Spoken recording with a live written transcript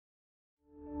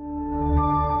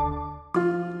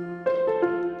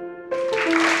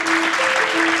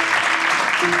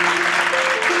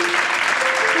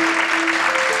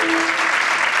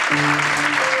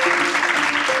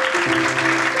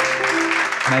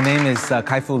My name is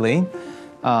Kai-Fu Lee.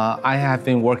 I have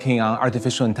been working on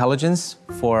artificial intelligence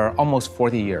for almost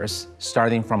 40 years,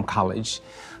 starting from college.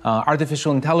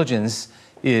 Artificial intelligence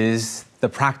is the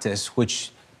practice which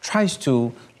tries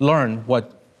to learn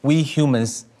what we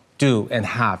humans do and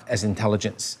have as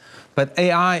intelligence. But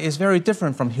AI is very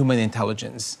different from human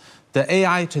intelligence. The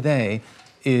AI today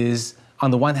is,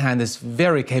 on the one hand, is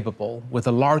very capable. With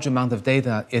a large amount of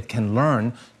data, it can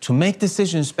learn to make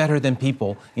decisions better than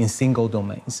people in single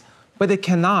domains. But it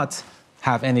cannot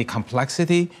have any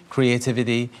complexity,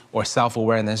 creativity, or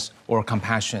self-awareness or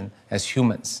compassion as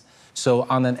humans. So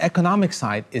on an economic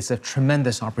side, it's a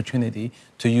tremendous opportunity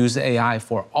to use AI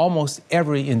for almost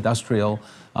every industrial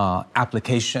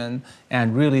application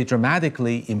and really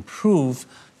dramatically improve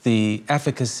the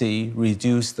efficacy,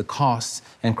 reduce the costs,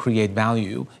 and create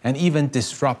value, and even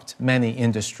disrupt many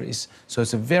industries. So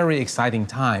it's a very exciting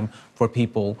time for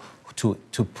people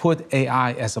to put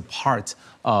AI as a part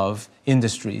of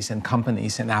industries and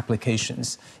companies and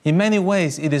applications. In many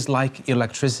ways, it is like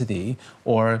electricity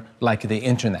or like the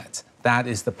internet. That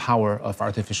is the power of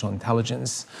artificial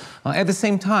intelligence. At the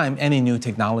same time, any new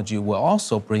technology will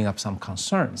also bring up some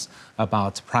concerns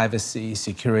about privacy,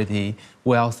 security,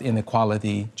 wealth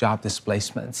inequality, job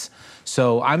displacements.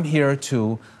 So I'm here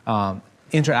to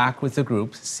interact with the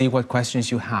group, see what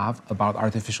questions you have about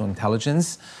artificial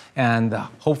intelligence, and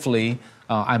hopefully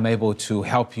I'm able to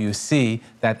help you see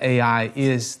that AI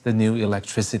is the new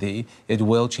electricity. It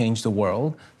will change the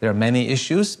world. There are many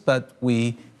issues, but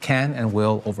we can and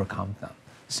will overcome them.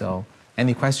 So,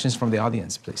 any questions from the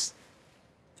audience, please?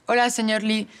 Hola, señor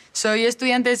Lee. Soy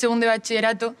estudiante de segundo de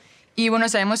bachillerato y bueno,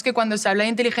 sabemos que cuando se habla de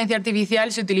inteligencia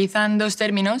artificial se utilizan dos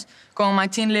términos como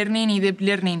machine learning y deep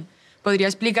learning. ¿Podría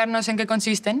explicarnos en qué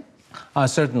consisten?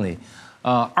 Certainly.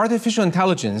 Artificial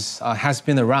intelligence has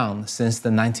been around since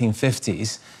the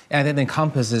 1950s, and it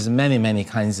encompasses many, many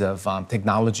kinds of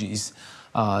technologies,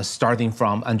 starting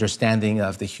from understanding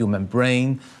of the human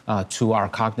brain to our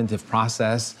cognitive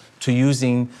process, to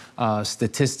using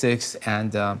statistics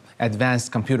and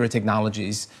advanced computer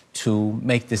technologies to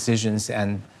make decisions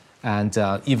and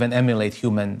even emulate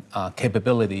human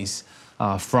capabilities.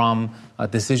 From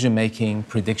decision-making,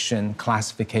 prediction,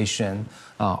 classification,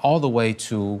 all the way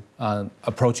to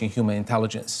approaching human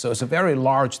intelligence. So it's a very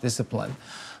large discipline.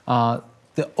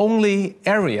 The only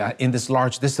area in this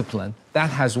large discipline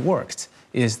that has worked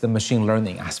is the machine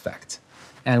learning aspect.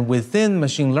 And within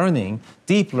machine learning,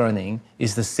 deep learning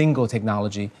is the single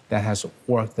technology that has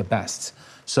worked the best.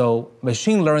 So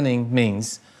machine learning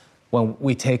means when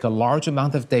we take a large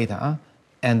amount of data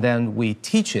and then we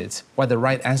teach it what the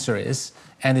right answer is,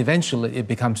 and eventually it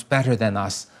becomes better than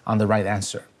us on the right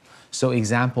answer. So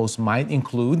examples might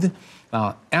include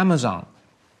Amazon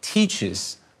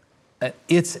teaches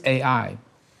its AI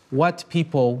what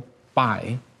people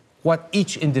buy, what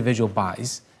each individual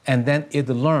buys, and then it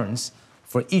learns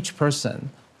for each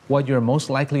person what you're most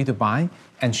likely to buy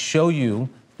and show you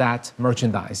that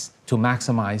merchandise to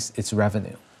maximize its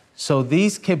revenue. So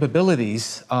these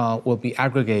capabilities will be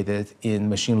aggregated in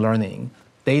machine learning.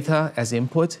 Data as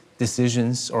input,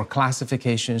 decisions or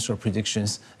classifications or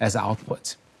predictions as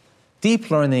output. Deep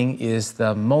learning is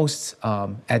the most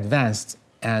advanced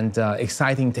and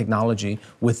exciting technology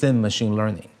within machine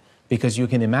learning, because you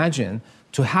can imagine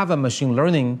to have a machine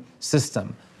learning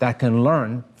system that can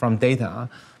learn from data,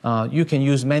 you can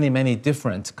use many, many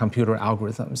different computer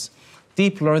algorithms.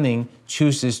 Deep learning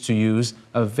chooses to use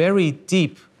a very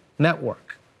deep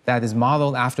network that is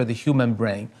modeled after the human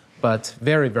brain, but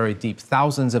very, very deep,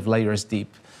 thousands of layers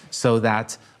deep, so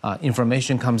that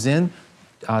information comes in,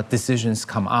 decisions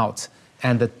come out.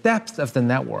 And the depth of the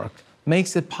network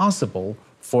makes it possible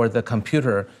for the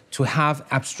computer to have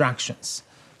abstractions.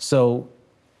 So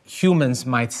humans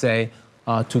might say,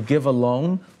 to give a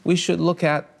loan, we should look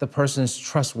at the person's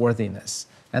trustworthiness.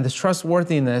 And the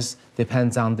trustworthiness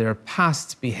depends on their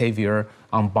past behavior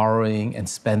on borrowing and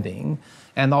spending,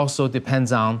 and also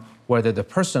depends on whether the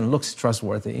person looks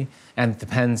trustworthy, and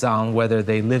depends on whether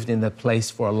they lived in the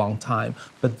place for a long time.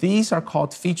 But these are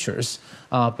called features.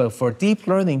 But for deep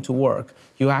learning to work,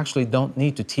 you actually don't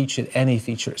need to teach it any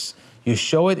features. You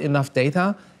show it enough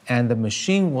data, and the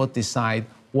machine will decide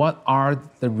what are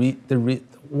the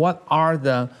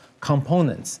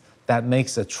components that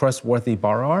makes a trustworthy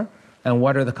borrower, and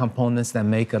what are the components that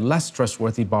make a less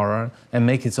trustworthy borrower and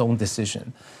make its own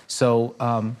decision. So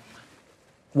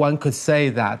one could say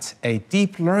that a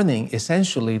deep learning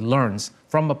essentially learns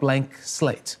from a blank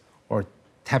slate or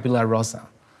tabula rasa,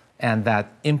 and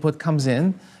that input comes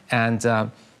in, and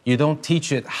you don't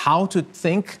teach it how to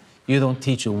think, you don't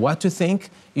teach it what to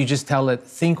think, you just tell it,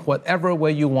 think whatever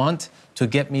way you want to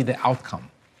get me the outcome.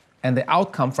 And the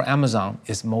outcome for Amazon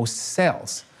is most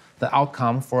sales. The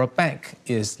outcome for a bank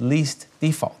is least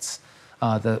defaults.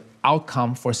 The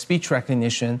outcome for speech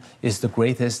recognition is the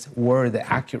greatest word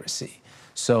accuracy.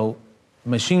 So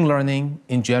machine learning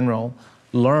in general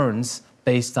learns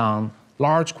based on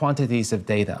large quantities of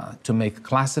data to make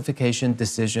classification,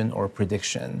 decision, or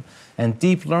prediction. And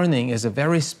deep learning is a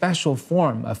very special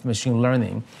form of machine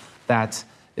learning that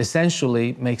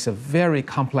essentially makes a very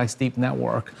complex deep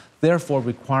network, therefore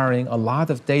requiring a lot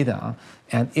of data,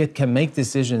 and it can make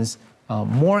decisions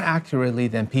more accurately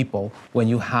than people when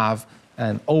you have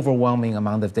an overwhelming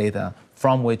amount of data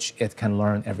from which it can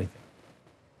learn everything.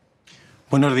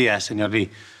 Buenos días, señor Lee.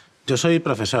 Yo soy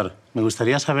profesor. Me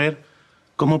gustaría saber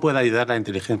cómo puede ayudar la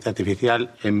inteligencia artificial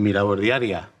en mi labor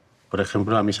diaria, por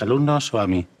ejemplo, a mis alumnos o a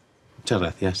mí. Muchas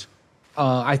gracias.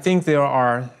 I think there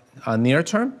are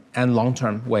near-term and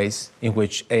long-term ways in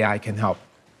which AI can help.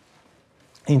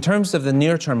 In terms of the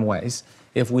near-term ways,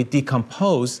 if we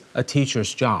decompose a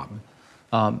teacher's job,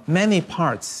 many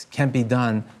parts can be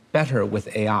done better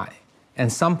with AI,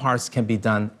 and some parts can be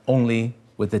done only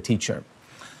with the teacher.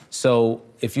 So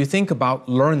if you think about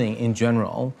learning in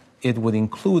general, it would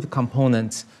include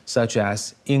components such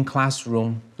as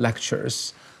in-classroom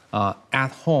lectures,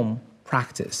 at-home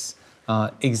practice,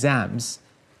 exams,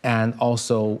 and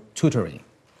also tutoring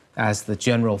as the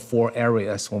general 4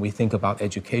 areas when we think about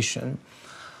education.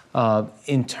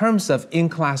 In terms of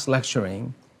in-class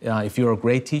lecturing, if you're a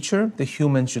great teacher, the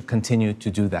human should continue to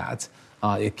do that.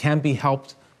 It can be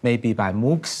helped maybe by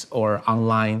MOOCs or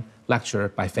online lecture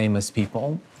by famous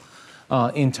people.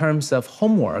 In terms of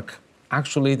homework,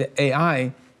 actually the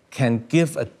AI can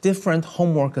give a different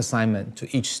homework assignment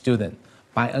to each student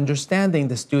by understanding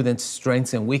the student's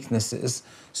strengths and weaknesses.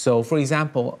 So for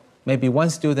example, maybe one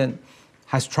student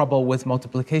has trouble with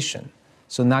multiplication.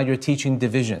 So now you're teaching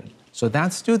division. So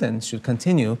that student should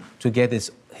continue to get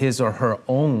his or her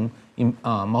own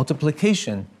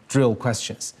multiplication drill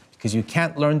questions, because you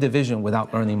can't learn division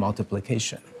without learning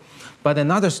multiplication. But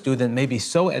another student may be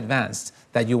so advanced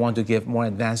that you want to give more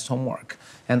advanced homework.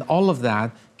 And all of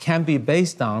that can be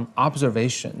based on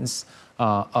observations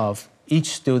of each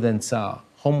student's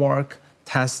homework,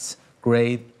 tests,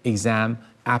 grade, exam,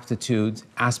 aptitude,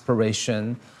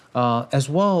 aspiration, as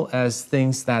well as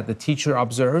things that the teacher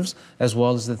observes, as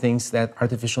well as the things that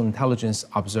artificial intelligence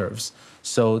observes.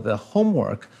 So the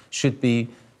homework should be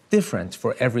different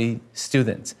for every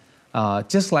student.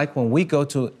 Just like when we go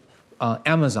to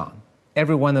Amazon,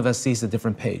 every one of us sees a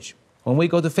different page. When we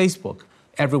go to Facebook,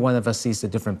 every one of us sees a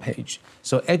different page.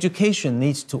 So education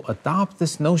needs to adopt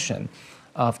this notion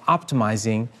of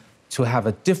optimizing to have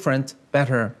a different,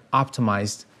 better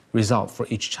optimized result for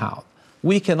each child.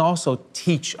 We can also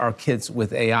teach our kids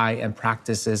with AI and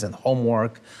practices and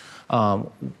homework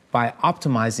by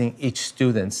optimizing each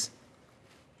student's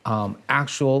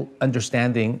actual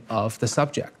understanding of the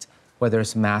subject, whether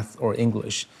it's math or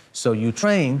English. So you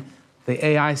train the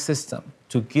AI system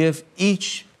to give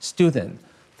each student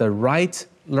the right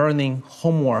learning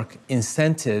homework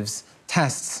incentives,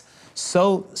 tests,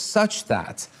 such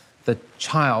that the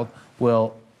child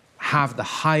will have the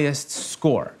highest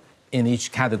score in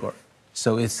each category.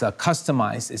 So it's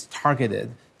customized, it's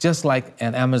targeted, just like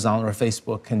an Amazon or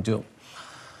Facebook can do.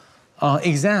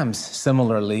 Exams,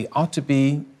 similarly, ought to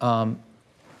be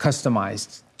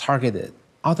customized, targeted,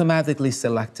 automatically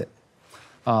selected,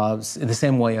 in the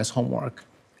same way as homework.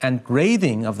 And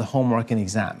grading of the homework and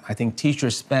exam. I think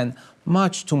teachers spend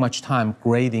much too much time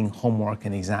grading homework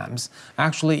and exams.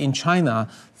 Actually, in China,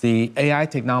 the AI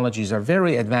technologies are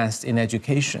very advanced in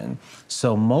education.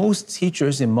 So most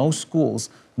teachers in most schools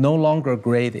no longer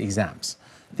grade exams.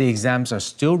 The exams are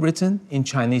still written in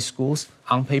Chinese schools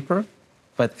on paper,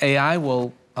 but AI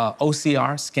will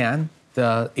OCR scan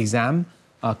the exam,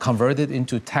 convert it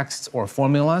into texts or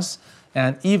formulas.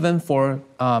 And even for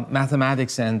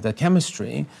mathematics and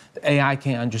chemistry, the AI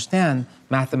can understand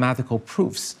mathematical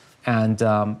proofs and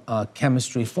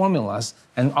chemistry formulas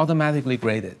and automatically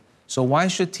grade it. So why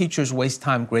should teachers waste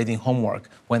time grading homework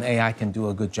when AI can do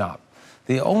a good job?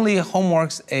 The only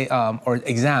homeworks or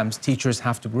exams teachers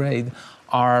have to grade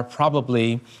are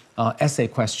probably essay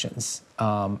questions,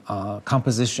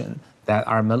 composition that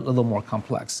are a little more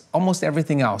complex. Almost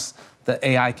everything else the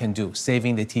AI can do,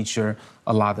 saving the teacher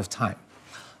a lot of time.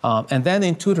 And then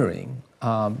in tutoring,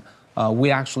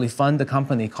 we actually fund a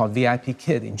company called VIP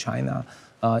Kid in China.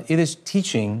 It is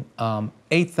teaching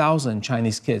 8,000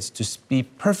 Chinese kids to be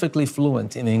perfectly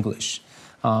fluent in English.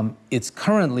 It's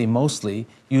currently mostly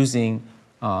using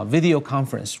video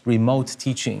conference, remote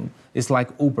teaching. It's like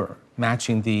Uber,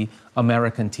 matching the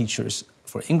American teachers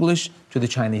for English to the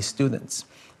Chinese students.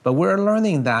 But we're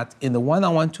learning that in the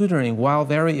one-on-one tutoring, while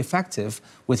very effective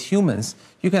with humans,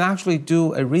 you can actually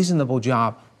do a reasonable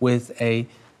job with a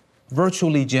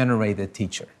virtually generated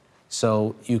teacher.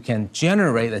 So you can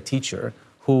generate a teacher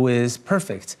who is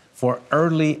perfect for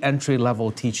early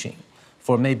entry-level teaching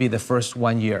for maybe the first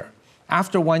 1 year.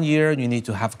 After 1 year, you need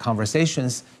to have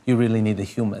conversations, you really need a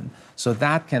human. So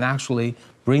that can actually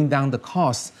bring down the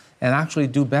costs and actually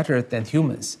do better than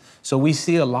humans. So we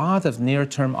see a lot of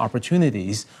near-term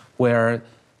opportunities where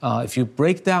if you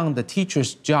break down the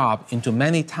teacher's job into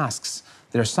many tasks,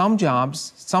 there are some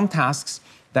jobs, some tasks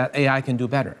that AI can do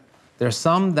better. There are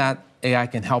some that AI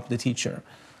can help the teacher.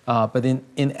 But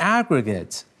in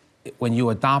aggregate, when you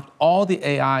adopt all the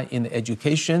AI in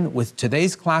education with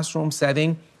today's classroom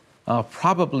setting,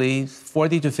 probably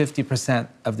 40 to 50%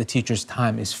 of the teacher's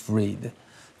time is freed.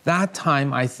 That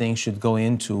time, I think, should go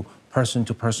into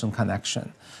person-to-person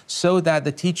connection so that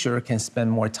the teacher can spend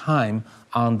more time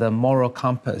on the moral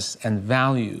compass and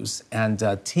values and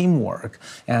teamwork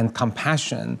and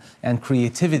compassion and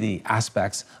creativity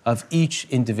aspects of each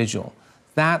individual.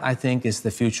 That, I think, is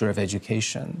the future of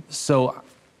education. So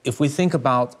if we think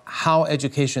about how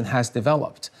education has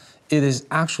developed, it is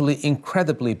actually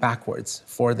incredibly backwards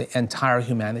for the entire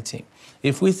humanity.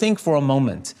 If we think for a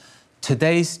moment,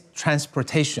 today's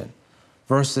transportation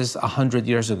versus 100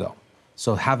 years ago.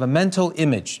 So have a mental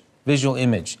image, visual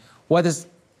image. What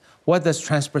does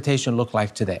transportation look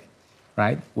like today,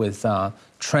 right? With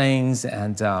trains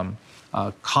and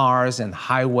cars and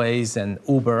highways and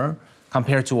Uber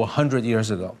compared to 100 years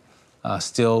ago,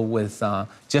 still with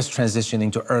just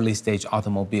transitioning to early stage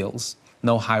automobiles,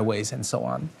 no highways and so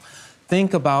on.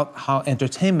 Think about how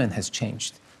entertainment has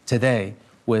changed today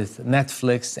with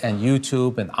Netflix and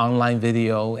YouTube and online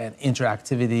video and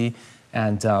interactivity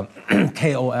and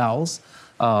KOLs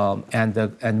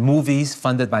and movies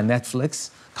funded by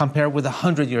Netflix compared with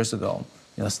 100 years ago.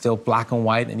 You know, still black and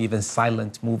white and even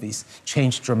silent movies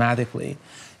changed dramatically.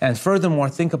 And furthermore,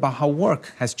 think about how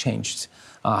work has changed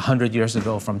 100 years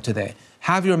ago from today.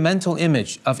 Have your mental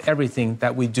image of everything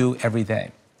that we do every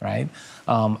day, right?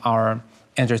 Our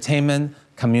entertainment,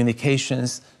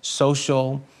 communications,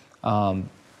 social,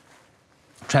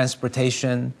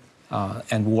 transportation,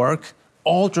 and work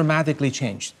all dramatically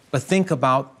changed. But think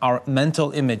about our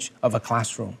mental image of a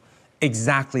classroom,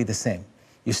 exactly the same.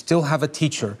 You still have a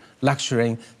teacher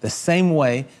lecturing the same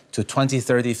way to 20,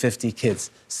 30, 50 kids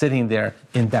sitting there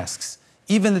in desks.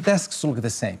 Even the desks look the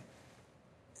same.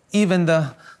 Even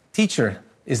the teacher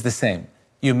is the same.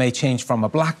 You may change from a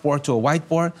blackboard to a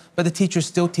whiteboard, but the teacher's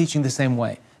still teaching the same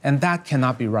way. And that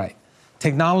cannot be right.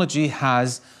 Technology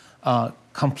has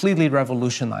completely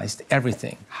revolutionized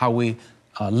everything, how we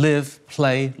live,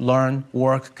 play, learn,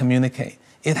 work, communicate.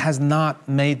 It has not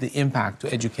made the impact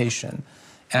to education.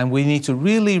 And we need to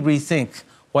really rethink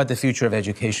what the future of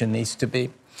education needs to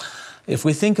be. If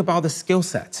we think about the skill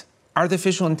set,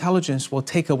 artificial intelligence will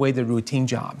take away the routine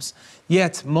jobs.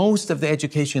 Yet most of the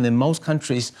education in most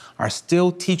countries are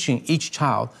still teaching each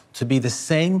child to be the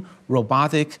same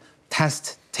robotic,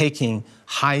 test-taking,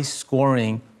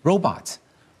 high-scoring robot.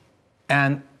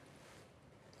 And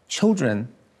children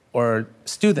or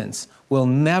students will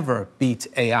never beat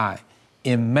AI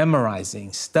in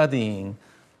memorizing, studying,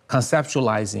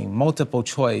 conceptualizing, multiple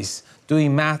choice,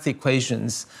 doing math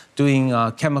equations, doing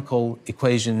chemical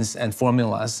equations and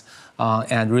formulas,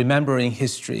 and remembering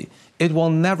history. It will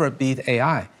never beat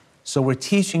AI. So we're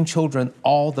teaching children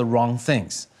all the wrong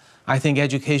things. I think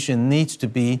education needs to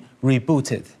be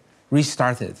rebooted,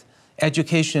 restarted.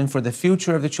 Education for the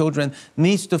future of the children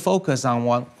needs to focus on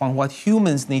what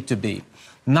humans need to be.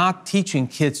 Not teaching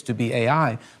kids to be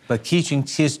AI, but teaching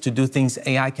kids to do things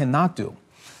AI cannot do.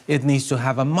 It needs to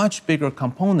have a much bigger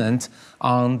component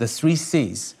on the 3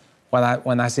 C's.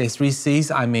 When I say 3 C's,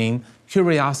 I mean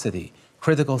curiosity,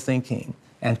 critical thinking,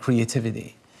 and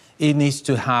creativity. It needs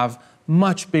to have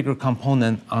much bigger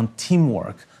component on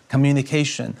teamwork,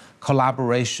 communication,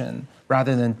 collaboration,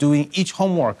 rather than doing each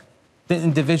homework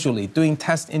individually, doing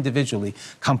tests individually,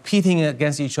 competing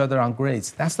against each other on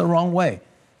grades. That's the wrong way.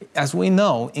 As we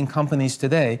know in companies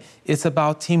today, it's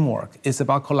about teamwork, it's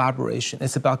about collaboration,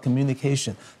 it's about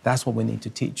communication. That's what we need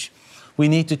to teach. We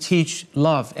need to teach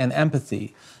love and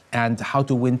empathy and how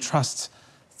to win trust.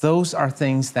 Those are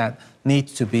things that need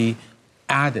to be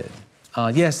added.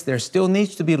 Yes, there still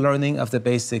needs to be learning of the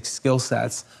basic skill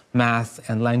sets, math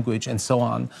and language and so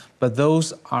on, but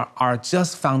those are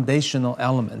just foundational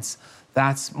elements.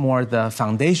 That's more the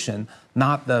foundation,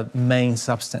 not the main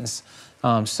substance.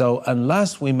 So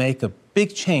unless we make a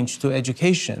big change to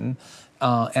education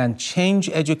and change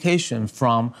education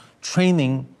from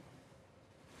training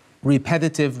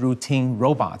repetitive routine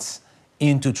robots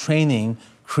into training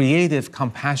creative,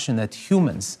 compassionate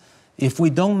humans. If we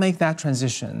don't make that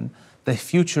transition, the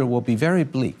future will be very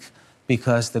bleak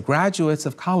because the graduates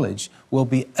of college will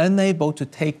be unable to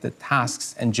take the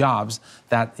tasks and jobs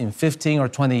that in 15 or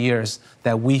 20 years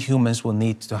that we humans will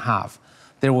need to have.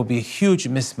 There will be a huge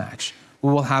mismatch.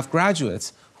 We will have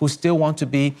graduates who still want to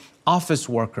be office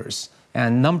workers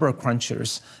and number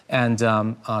crunchers and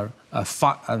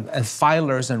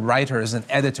filers and writers and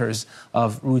editors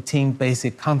of routine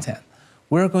basic content.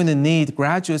 We're going to need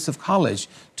graduates of college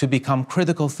to become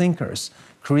critical thinkers,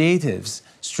 creatives,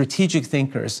 strategic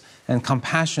thinkers, and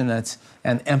compassionate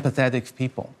and empathetic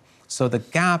people. So the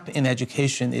gap in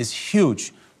education is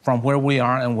huge from where we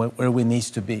are and where we need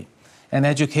to be. And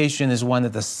education is one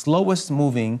of the slowest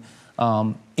moving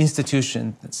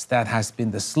institutions that has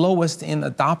been the slowest in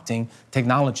adopting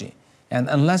technology. And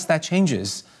unless that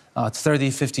changes 30,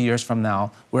 50 years from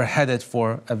now, we're headed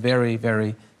for a very,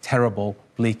 very terrible,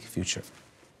 bleak future.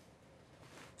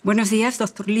 Buenos días,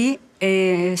 Dr. Lee.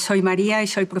 Soy María y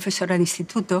soy profesora de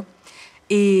instituto.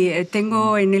 Y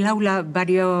tengo en el aula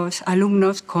varios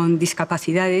alumnos con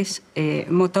discapacidades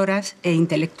motoras e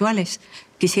intelectuales.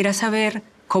 Quisiera saber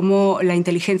cómo la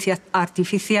inteligencia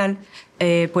artificial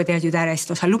puede ayudar a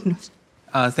estos alumnos.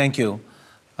 Thank you.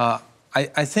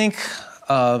 I think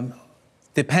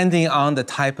depending on the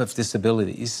type of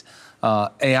disabilities,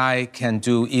 AI can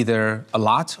do either a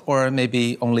lot or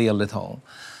maybe only a little.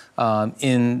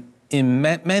 In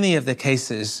many of the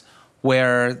cases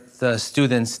where the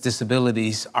students'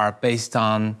 disabilities are based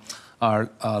on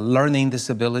learning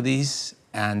disabilities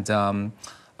and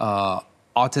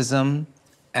autism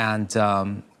and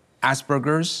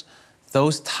Asperger's,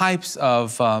 those types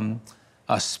of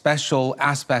special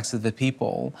aspects of the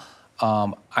people,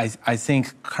 I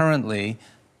think currently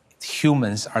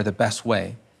humans are the best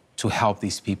way to help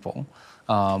these people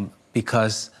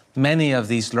because many of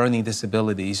these learning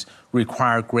disabilities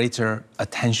require greater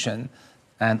attention,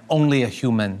 and only a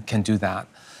human can do that.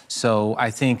 So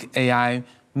I think AI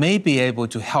may be able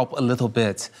to help a little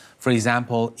bit, for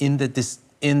example, in the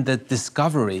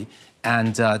discovery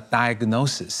and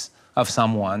diagnosis of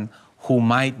someone who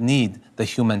might need the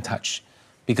human touch.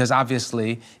 Because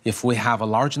obviously, if we have a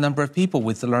large number of people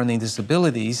with learning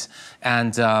disabilities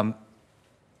and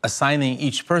assigning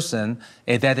each person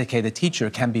a dedicated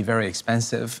teacher can be very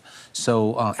expensive.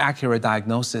 So accurate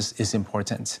diagnosis is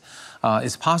important.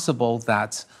 It's possible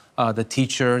that the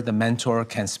teacher, the mentor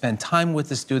can spend time with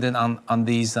the student on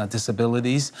these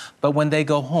disabilities, but when they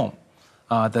go home,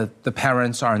 the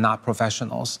parents are not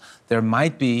professionals. There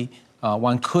might be,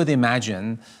 one could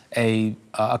imagine a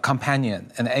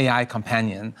companion, an AI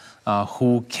companion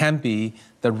who can be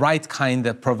the right kind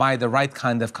of, provide the right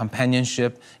kind of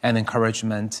companionship and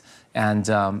encouragement and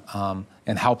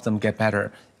help them get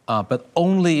better, but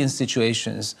only in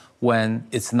situations when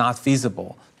it's not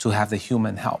feasible to have the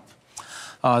human help.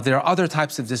 There are other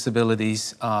types of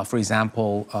disabilities, for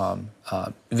example,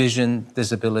 vision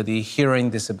disability, hearing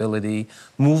disability,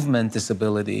 movement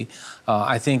disability.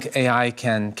 I think AI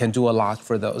can do a lot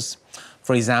for those.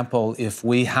 For example, if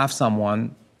we have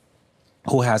someone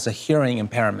who has a hearing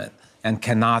impairment and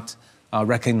cannot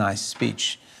recognize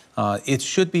speech, it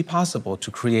should be possible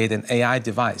to create an AI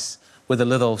device with a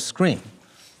little screen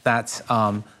that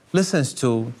listens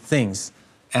to things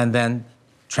and then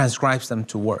transcribes them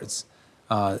to words.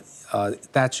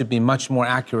 That should be much more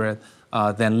accurate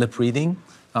than lip reading.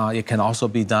 It can also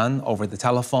be done over the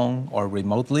telephone or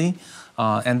remotely.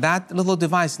 And that little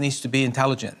device needs to be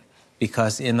intelligent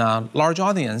because in a large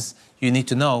audience, you need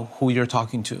to know who you're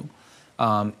talking to.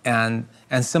 And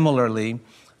similarly,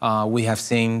 we have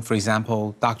seen, for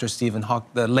example,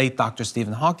 the late Dr.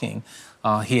 Stephen Hawking.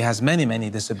 He has many, many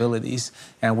disabilities,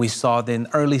 and we saw that in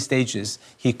early stages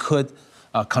he could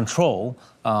control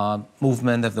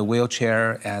movement of the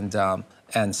wheelchair and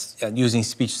using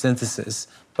speech synthesis.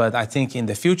 But I think in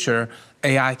the future,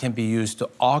 AI can be used to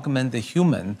augment the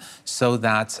human so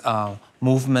that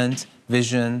movement,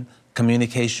 vision,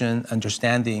 communication,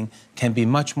 understanding can be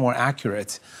much more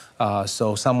accurate.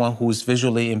 So someone who's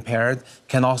visually impaired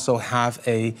can also have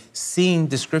a scene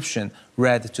description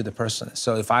read to the person.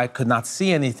 So if I could not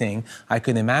see anything, I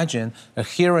could imagine a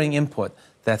hearing input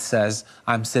that says,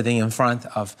 I'm sitting in front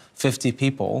of 50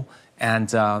 people, and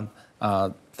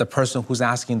the person who's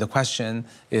asking the question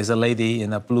is a lady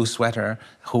in a blue sweater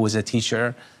who is a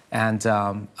teacher, and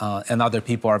other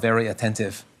people are very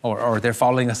attentive, or they're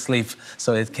falling asleep.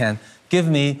 So it can give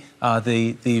me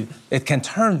it can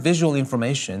turn visual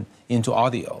information into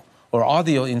audio, or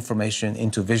audio information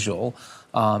into visual.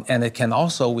 And we can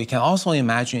also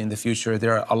imagine in the future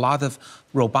there are a lot of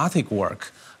robotic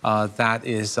work that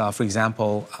is, for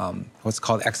example, what's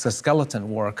called exoskeleton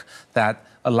work that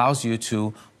allows you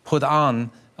to put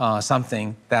on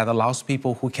something that allows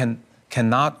people who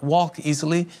cannot walk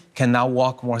easily, can now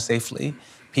walk more safely.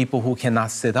 People who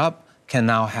cannot sit up can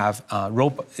now have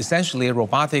essentially a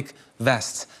robotic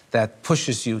vest that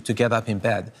pushes you to get up in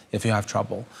bed if you have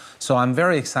trouble. So I'm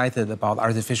very excited about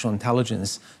artificial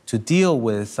intelligence to deal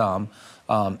with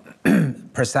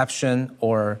perception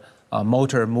or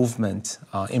motor movement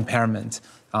impairment.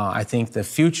 I think the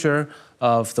future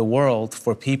of the world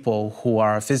for people who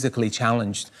are physically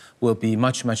challenged will be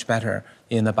much, much better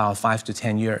in about 5 to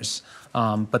 10 years.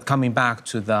 But coming back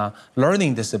to the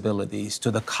learning disabilities,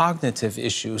 to the cognitive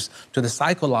issues, to the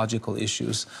psychological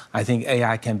issues, I think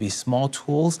AI can be small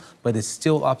tools, but it's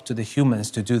still up to the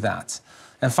humans to do that.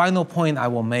 And final point I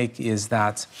will make is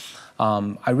that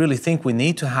I really think we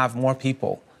need to have more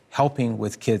people helping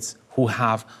with kids who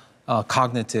have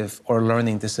cognitive or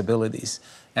learning disabilities.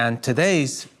 And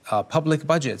today's public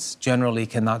budgets generally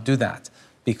cannot do that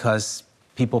because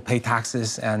people pay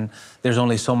taxes and there's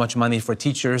only so much money for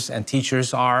teachers, and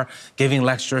teachers are giving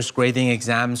lectures, grading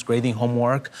exams, grading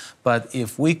homework. But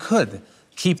if we could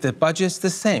keep the budgets the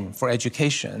same for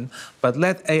education, but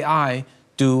let AI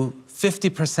do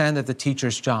 50% of the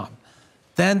teacher's job,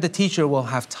 then the teacher will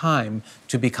have time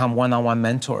to become one-on-one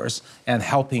mentors and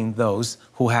helping those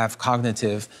who have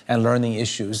cognitive and learning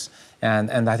issues.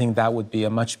 And I think that would be a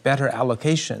much better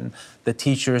allocation. The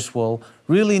teachers will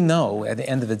really know at the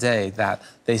end of the day that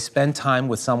they spend time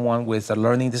with someone with a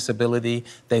learning disability,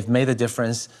 they've made a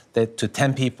difference to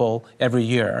 10 people every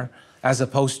year, as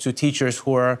opposed to teachers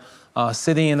who are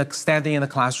standing in the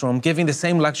classroom, giving the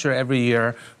same lecture every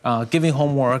year, giving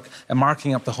homework and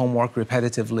marking up the homework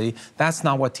repetitively. That's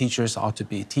not what teachers ought to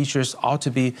be. Teachers ought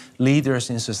to be leaders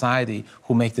in society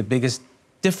who make the biggest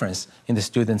difference in the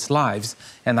students' lives.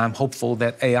 And I'm hopeful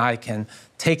that AI can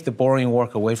take the boring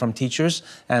work away from teachers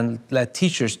and let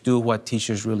teachers do what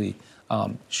teachers really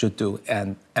should do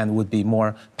and would be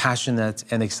more passionate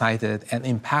and excited and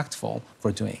impactful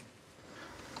for doing.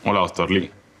 Hola, Dr.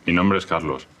 Lee. Mi nombre es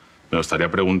Carlos. Me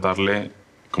gustaría preguntarle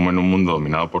cómo en un mundo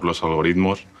dominado por los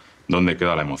algoritmos, ¿dónde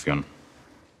queda la emoción?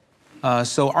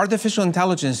 So artificial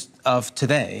intelligence of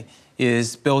today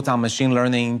is built on machine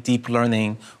learning, deep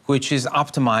learning, which is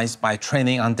optimized by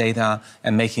training on data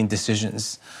and making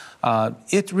decisions.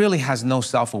 It really has no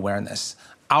self-awareness.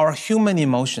 Our human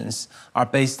emotions are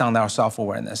based on our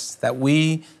self-awareness, that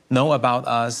we know about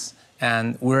us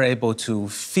and we're able to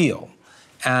feel.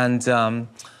 And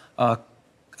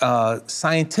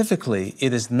scientifically,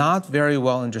 it is not very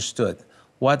well understood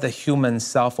what the human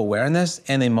self-awareness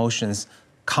and emotions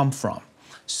come from.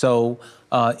 So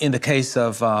in the case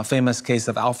of, famous case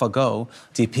of AlphaGo,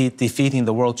 defeating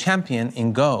the world champion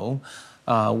in Go,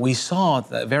 we saw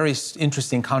the very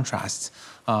interesting contrasts.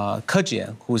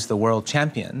 Ke, who is the world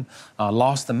champion,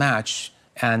 lost the match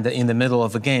and in the middle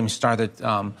of the game started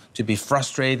to be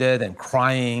frustrated and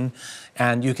crying.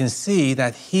 And you can see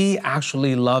that he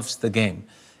actually loves the game.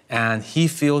 And he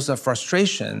feels a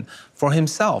frustration for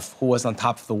himself, who was on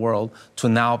top of the world, to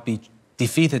now be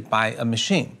defeated by a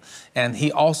machine. And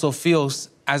he also feels,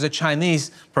 as a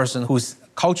Chinese person who's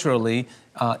culturally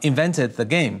invented the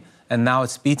game, and now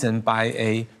it's beaten by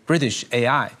a British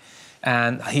AI.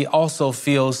 And he also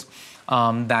feels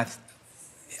that,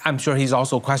 I'm sure he's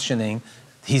also questioning,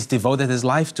 he's devoted his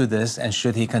life to this, and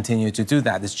should he continue to do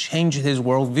that? It's changed his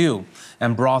worldview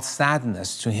and brought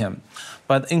sadness to him.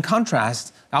 But in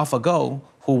contrast, AlphaGo,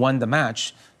 who won the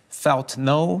match, felt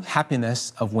no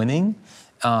happiness of winning.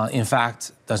 In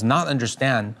fact, does not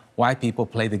understand why people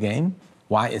play the game,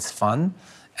 why it's fun.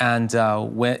 And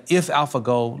if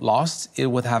AlphaGo lost, it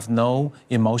would have no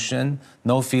emotion,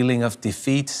 no feeling of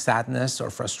defeat, sadness, or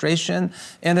frustration.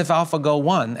 And if AlphaGo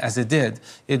won, as it did,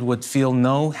 it would feel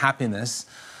no happiness.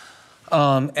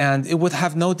 And it would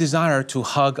have no desire to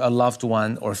hug a loved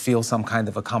one or feel some kind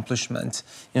of accomplishment.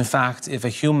 In fact, if a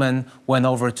human went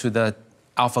over to the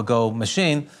AlphaGo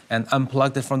machine and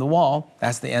unplugged it from the wall,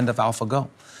 that's the end of AlphaGo.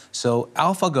 So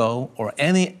AlphaGo, or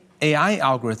any AI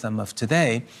algorithm of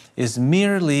today, is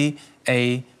merely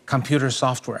a computer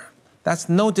software. That's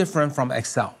no different from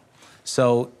Excel.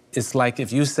 So it's like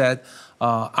if you said,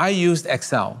 I used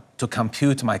Excel to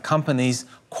compute my company's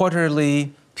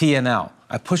quarterly P&L.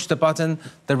 I push the button,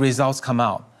 the results come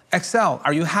out. Excel,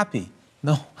 are you happy?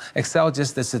 No, Excel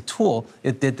just is a tool,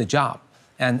 it did the job.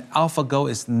 And AlphaGo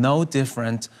is no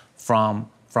different from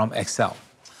Excel.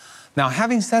 Now,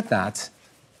 having said that,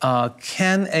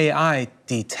 can AI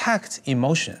detect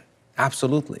emotion?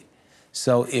 Absolutely.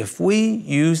 So if we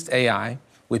used AI,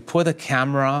 we put a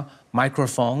camera,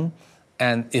 microphone,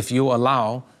 and if you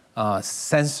allow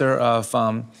sensor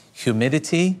of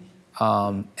humidity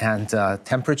and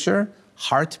temperature,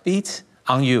 heartbeat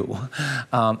on you,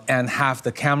 and have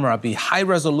the camera be high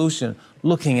resolution,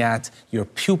 looking at your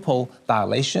pupil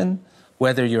dilation,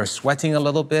 whether you're sweating a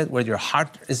little bit, whether your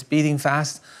heart is beating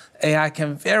fast. AI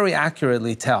can very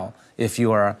accurately tell if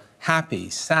you are happy,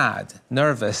 sad,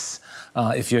 nervous,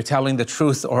 if you're telling the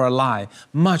truth or a lie,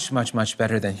 much, much, much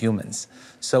better than humans.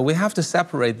 So we have to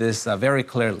separate this very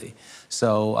clearly.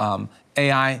 So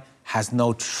AI has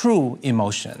no true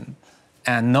emotion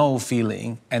and no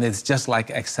feeling, and it's just like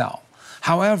Excel.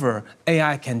 However,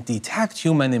 AI can detect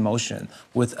human emotion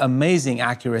with amazing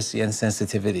accuracy and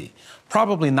sensitivity.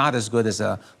 Probably not as good as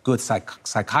a good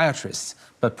psychiatrist,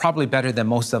 but probably better than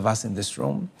most of us in this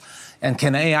room. And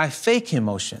can AI fake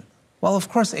emotion? Well, of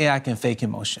course AI can fake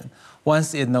emotion.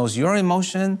 Once it knows your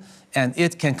emotion and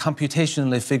it can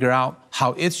computationally figure out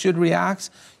how it should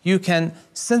react, you can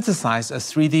synthesize a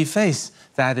 3D face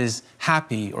that is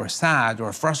happy or sad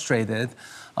or frustrated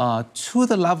to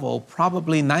the level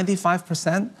probably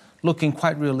 95% looking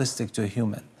quite realistic to a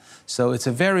human. So it's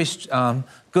a very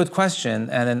good question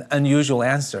and an unusual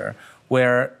answer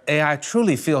where AI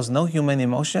truly feels no human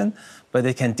emotion, but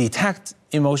it can detect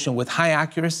emotion with high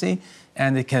accuracy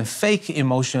and it can fake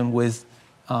emotion with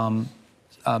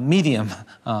medium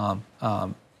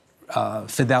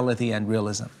fidelity and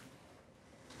realism.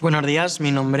 Buenos días,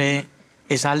 mi nombre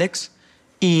es Alex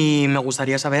y me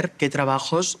gustaría saber qué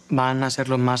trabajos van a ser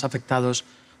los más afectados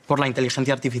por la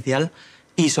inteligencia artificial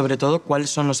y sobre todo cuáles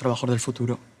son los trabajos del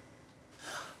futuro.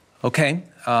 Okay,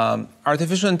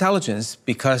 artificial intelligence,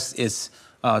 because it's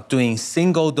doing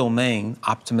single domain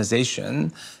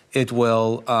optimization, it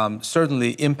will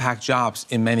certainly impact jobs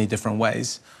in many different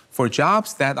ways. For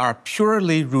jobs that are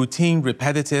purely routine,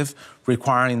 repetitive,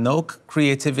 requiring no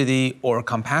creativity or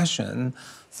compassion,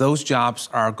 those jobs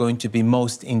are going to be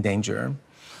most in danger.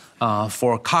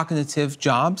 For cognitive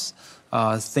jobs,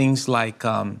 things like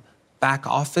back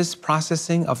office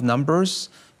processing of numbers,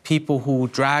 people who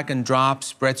drag and drop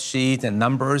spreadsheets and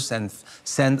numbers and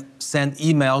send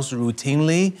emails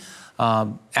routinely,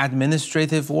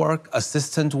 administrative work,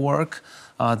 assistant work,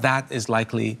 that is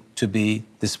likely to be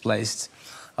displaced.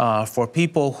 For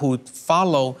people who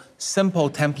follow simple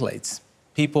templates,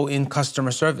 people in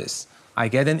customer service, I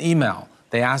get an email,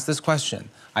 they ask this question,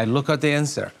 I look at the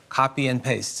answer, copy and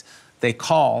paste. They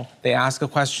call, they ask a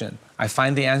question, I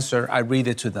find the answer, I read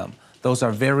it to them. Those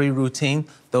are very routine,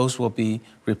 those will be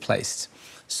replaced.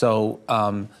 So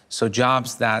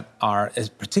jobs that are,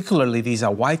 particularly these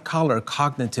are white-collar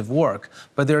cognitive work,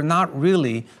 but they're not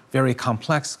really very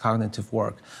complex cognitive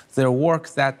work. They're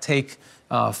work that take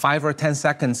 5 or 10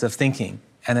 seconds of thinking,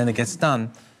 and then it gets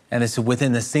done, and it's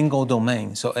within a single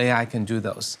domain, so AI can do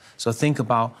those. So think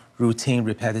about routine,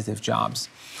 repetitive jobs.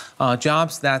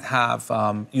 Jobs that have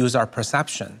use our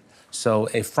perception, so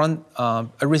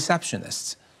a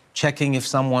receptionist, checking if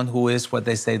someone who is what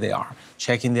they say they are,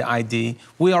 checking the ID.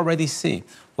 We already see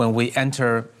when we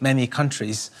enter many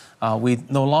countries, we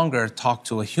no longer talk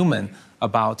to a human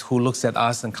about who looks at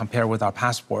us and compare with our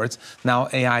passports. Now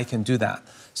AI can do that.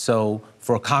 So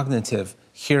for cognitive,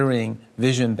 hearing,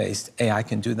 vision-based, AI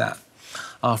can do that.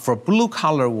 For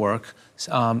blue-collar work,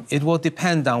 it will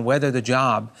depend on whether the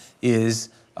job is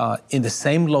in the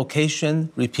same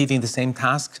location, repeating the same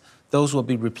task. Those will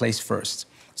be replaced first.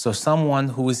 So someone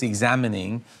who is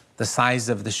examining the size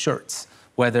of the shirts,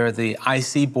 whether the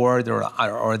IC board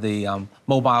or the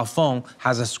mobile phone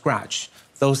has a scratch,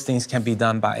 those things can be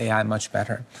done by AI much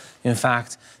better. In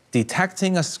fact,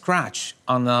 detecting a scratch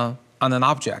on an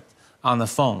object on the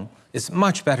phone is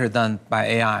much better done by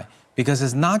AI because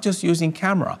it's not just using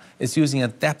camera, it's using a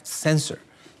depth sensor.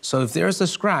 So if there's a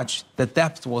scratch, the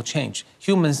depth will change.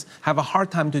 Humans have a hard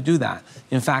time to do that.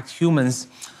 In fact, humans,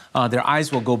 their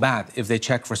eyes will go bad if they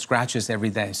check for scratches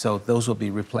every day, so those will be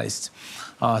replaced.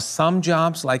 Some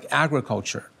jobs like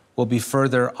agriculture will be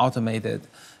further automated.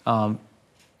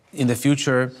 In the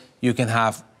future, you can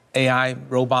have AI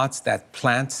robots that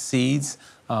plant seeds,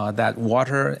 that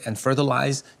water and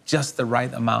fertilize just the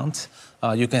right amount.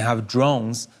 You can have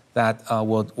drones that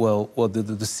will do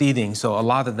the seeding, so a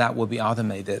lot of that will be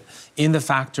automated. In the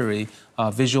factory,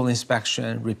 visual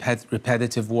inspection,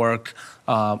 repetitive work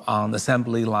on the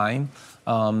assembly line,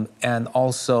 and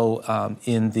also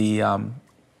in the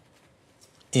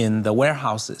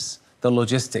warehouses, the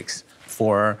logistics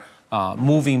for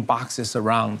moving boxes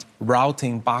around,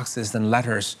 routing boxes and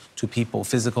letters to people,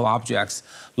 physical objects,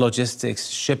 logistics,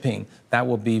 shipping, that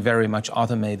will be very much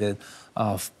automated.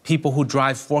 People who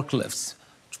drive forklifts,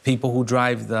 people who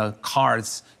drive the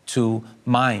cars to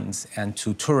mines and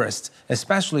to tourists,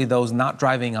 especially those not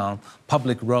driving on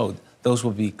public road, those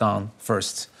will be gone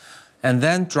first. And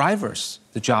then drivers,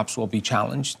 the jobs will be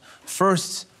challenged.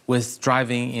 First, with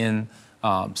driving in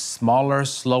smaller,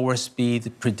 slower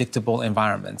speed, predictable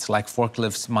environments like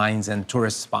forklifts, mines, and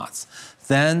tourist spots.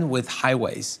 Then with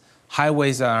highways.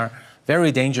 Highways are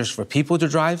very dangerous for people to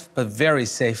drive, but very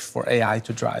safe for AI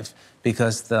to drive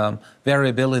because the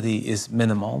variability is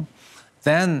minimal.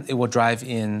 Then it will drive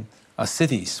in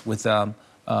cities with a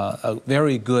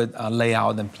very good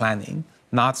layout and planning,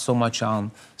 not so much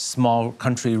on small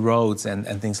country roads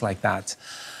and things like that.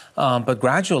 But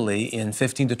gradually, in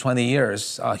 15 to 20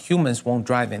 years, humans won't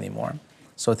drive anymore.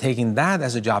 So taking that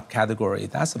as a job category,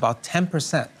 that's about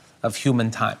 10% of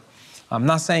human time. I'm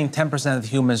not saying 10% of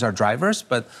humans are drivers,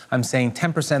 but I'm saying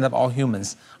 10% of all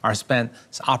humans are spent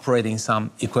operating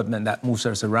some equipment that moves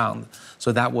us around.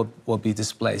 So that will be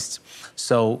displaced.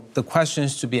 So the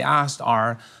questions to be asked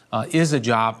are, is a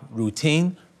job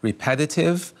routine,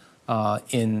 repetitive,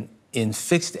 in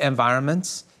fixed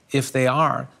environments? If they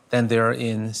are, then they're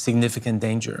in significant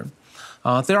danger.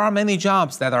 There are many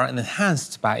jobs that are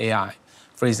enhanced by AI.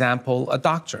 For example, a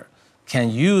doctor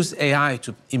can use AI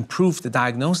to improve the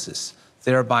diagnosis,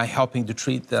 thereby helping to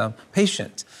treat the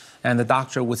patient. And the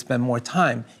doctor would spend more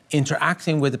time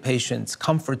interacting with the patient,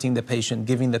 comforting the patient,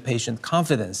 giving the patient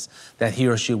confidence that he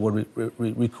or she will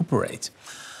recuperate.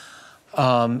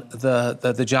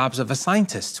 The jobs of a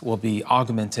scientist will be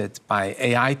augmented by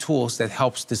AI tools that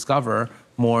helps discover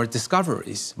more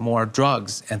discoveries, more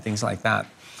drugs, and things like that.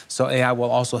 So AI will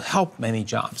also help many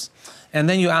jobs. And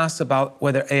then you asked about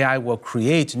whether AI will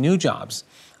create new jobs.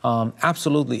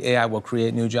 Absolutely, AI will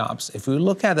create new jobs. If we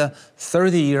look at a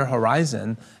 30-year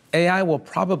horizon, AI will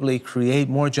probably create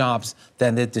more jobs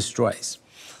than it destroys.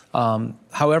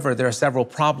 However, there are several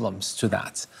problems to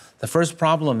that. The first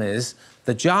problem is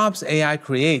the jobs AI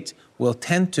create will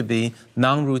tend to be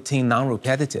non-routine,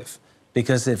 non-repetitive.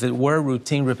 Because if it were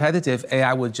routine, repetitive,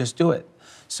 AI would just do it.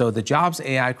 So the jobs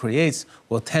AI creates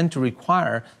will tend to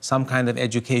require some kind of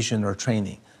education or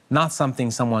training, not something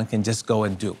someone can just go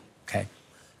and do, okay?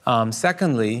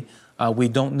 Secondly, we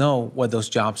don't know what those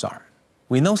jobs are.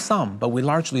 We know some, but we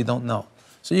largely don't know.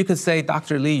 So you could say,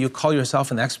 Dr. Lee, you call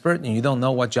yourself an expert and you don't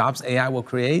know what jobs AI will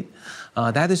create.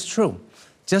 That is true.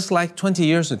 Just like 20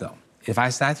 years ago, if I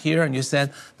sat here and you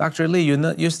said, Dr. Lee,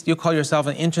 you call yourself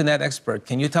an internet expert.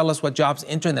 Can you tell us what jobs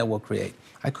internet will create?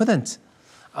 I couldn't.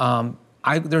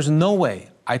 There's no way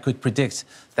I could predict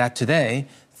that today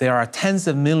there are tens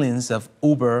of millions of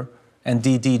Uber and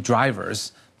DiDi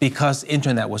drivers because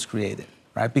internet was created,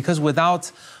 right? Because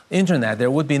without internet, there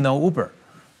would be no Uber.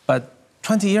 But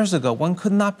 20 years ago, one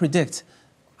could not predict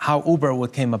how Uber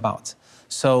came about.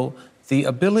 So the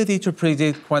ability to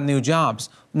predict what new jobs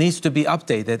needs to be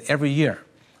updated every year.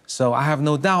 So I have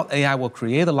no doubt AI will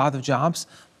create a lot of jobs,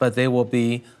 but they will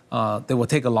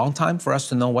take a long time for us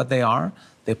to know what they are.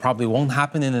 They probably won't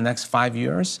happen in the next 5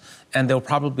 years, and they'll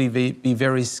probably be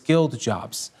very skilled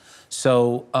jobs.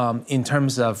 So in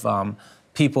terms of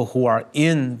people who are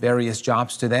in various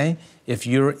jobs today, if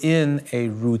you're in a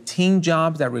routine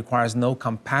job that requires no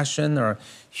compassion or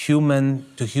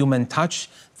human-to-human touch,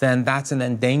 then that's an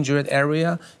endangered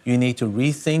area. You need to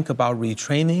rethink about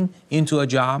retraining into a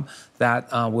job that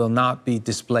will not be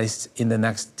displaced in the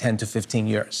next 10 to 15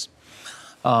 years.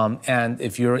 And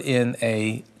if you're in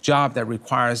a job that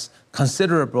requires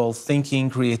considerable thinking,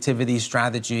 creativity,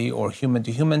 strategy, or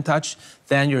human-to-human touch,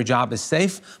 then your job is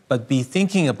safe, but be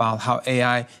thinking about how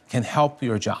AI can help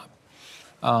your job.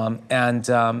 And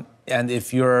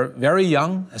if you're very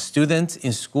young, a student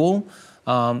in school,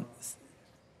 I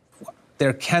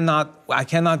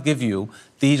cannot give you,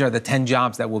 these are the 10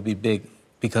 jobs that will be big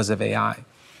because of AI.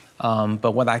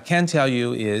 But what I can tell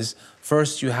you is,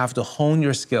 first, you have to hone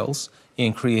your skills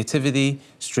in creativity,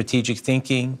 strategic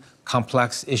thinking,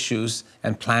 complex issues,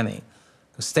 and planning.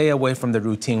 Stay away from the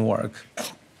routine work.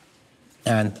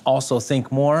 And also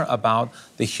think more about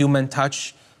the human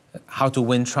touch, how to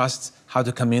win trust, how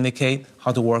to communicate,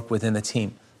 how to work within a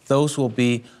team. Those will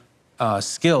be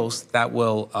skills that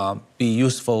will be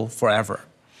useful forever.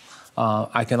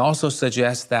 I can also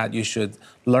suggest that you should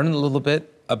learn a little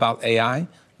bit about AI,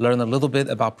 learn a little bit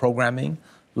about programming,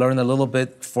 learn a little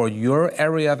bit for your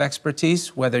area of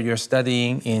expertise, whether you're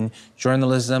studying in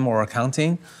journalism or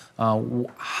accounting,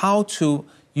 how to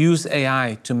use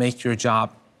AI to make your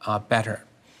job better.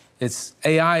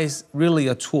 AI is really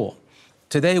a tool.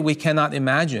 Today, we cannot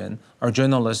imagine a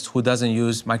journalist who doesn't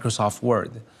use Microsoft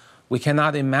Word. We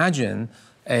cannot imagine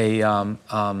a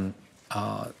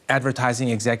advertising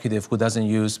executive who doesn't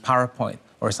use PowerPoint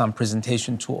or some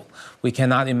presentation tool. We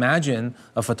cannot imagine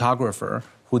a photographer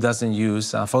who doesn't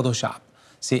use Photoshop.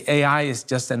 See, AI is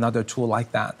just another tool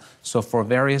like that. So for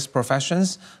various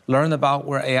professions, learn about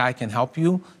where AI can help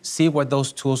you, see where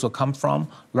those tools will come from,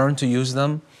 learn to use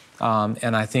them.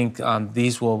 And I think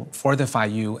these will fortify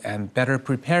you and better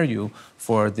prepare you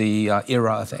for the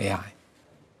era of AI.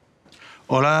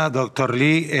 Hola, doctor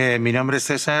Lee. Mi nombre es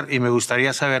César y me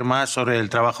gustaría saber más sobre el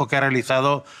trabajo que ha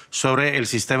realizado sobre el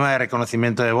sistema de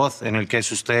reconocimiento de voz en el que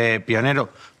es usted pionero.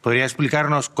 ¿Podría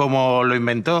explicarnos cómo lo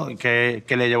inventó y qué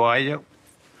le llevó a ello?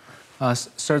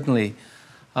 Certainly.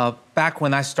 Back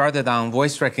when I started on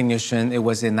voice recognition, it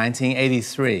was in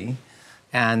 1983.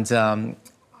 And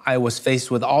I was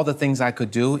faced with all the things I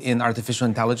could do in artificial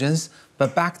intelligence.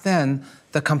 But back then,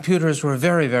 the computers were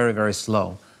very, very, very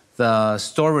slow. The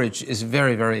storage is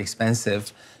very, very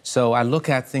expensive. So I look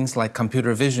at things like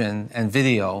computer vision and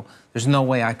video. There's no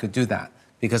way I could do that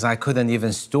because I couldn't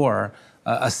even store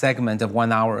a segment of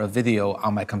 1 hour of video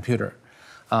on my computer.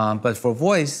 But for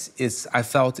voice, I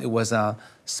felt it was a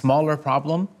smaller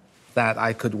problem that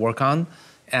I could work on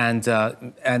and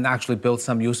actually build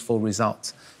some useful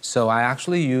results. So I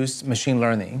actually used machine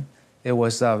learning. It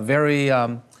was very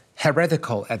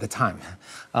heretical at the time.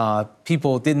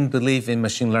 People didn't believe in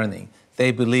machine learning.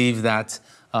 They believed that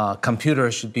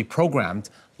computers should be programmed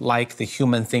like the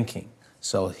human thinking.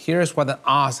 So here's what an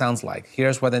ah sounds like.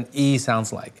 Here's what an e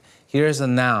sounds like. Here's a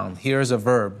noun. Here's a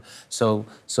verb. So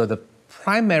the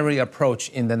primary approach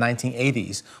in the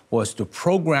 1980s was to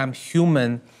program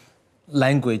human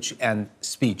language and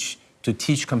speech to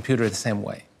teach computers the same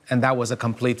way. And that was a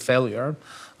complete failure.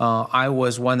 I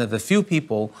was one of the few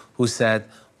people who said,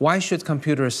 why should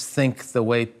computers think the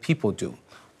way people do?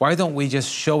 Why don't we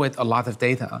just show it a lot of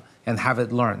data and have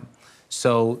it learn?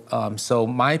 So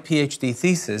my PhD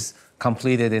thesis,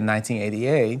 completed in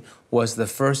 1988, was the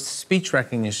first speech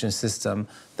recognition system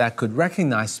that could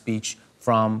recognize speech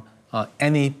from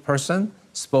any person,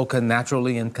 spoken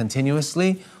naturally and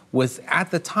continuously, with,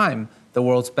 at the time, the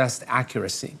world's best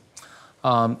accuracy.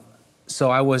 So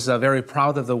I was very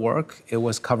proud of the work. It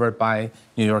was covered by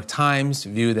New York Times,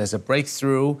 viewed as a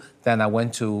breakthrough. Then I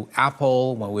went to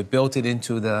Apple when we built it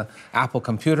into the Apple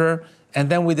computer. And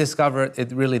then we discovered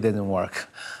it really didn't work.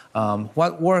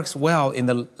 What works well in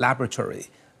the laboratory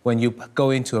when you go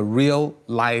into a real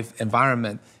live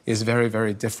environment is very,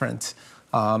 very different.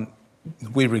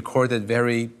 We recorded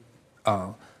very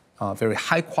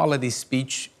high quality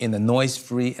speech in a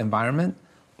noise-free environment.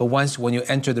 But when you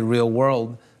enter the real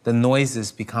world, the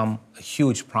noises become a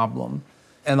huge problem.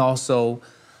 And also,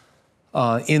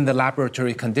 in the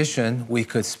laboratory condition, we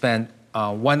could spend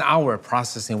 1 hour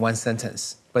processing one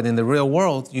sentence. But in the real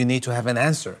world, you need to have an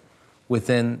answer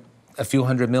within a few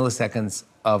hundred milliseconds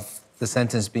of the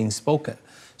sentence being spoken.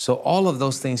 So all of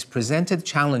those things presented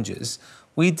challenges.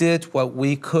 We did what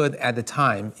we could at the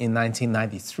time in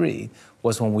 1993,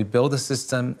 was when we built a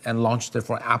system and launched it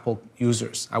for Apple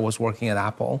users. I was working at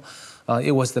Apple.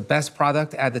 It was the best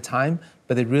product at the time,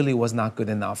 but it really was not good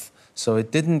enough. So it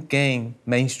didn't gain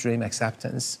mainstream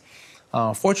acceptance.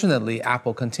 Fortunately,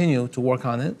 Apple continued to work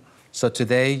on it. So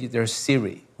today there's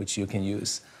Siri, which you can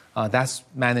use. That's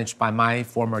managed by my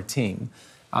former team.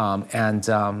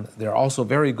 There are also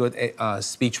very good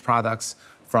speech products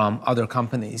from other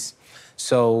companies.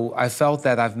 So I felt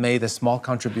that I've made a small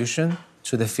contribution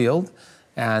to the field,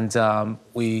 and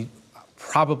we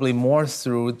probably more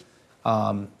through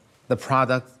the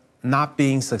product not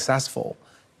being successful,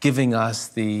 giving us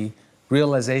the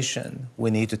realization we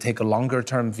need to take a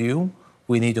longer-term view,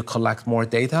 we need to collect more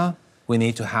data, we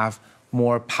need to have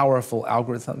more powerful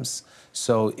algorithms.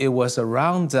 So it was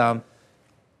around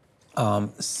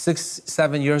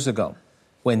 6-7 years ago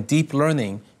when deep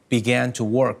learning began to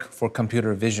work for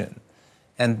computer vision.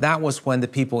 And that was when the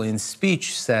people in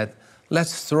speech said,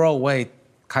 let's throw away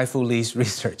Kai-Fu Lee's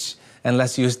research and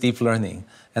let's use deep learning.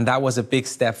 And that was a big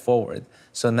step forward.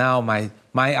 So now my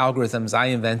algorithms I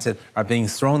invented are being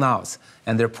thrown out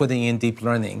and they're putting in deep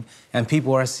learning. And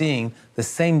people are seeing the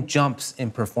same jumps in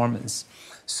performance.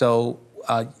 So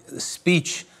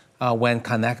speech, when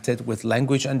connected with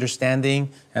language understanding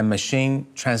and machine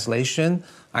translation,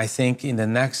 I think in the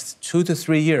next 2 to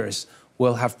 3 years,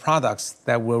 we'll have products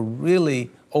that will really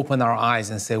open our eyes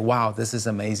and say, wow, this is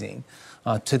amazing.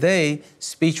 Today,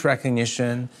 speech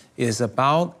recognition is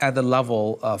about at the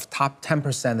level of top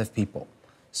 10% of people.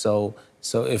 So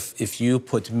if you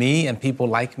put me and people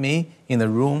like me in a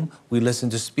room, we listen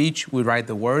to speech, we write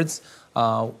the words,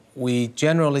 we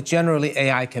generally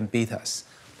AI can beat us.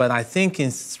 But I think in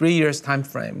 3 years' time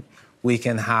frame, we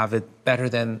can have it better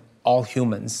than all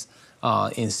humans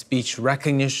in speech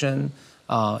recognition,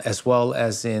 as well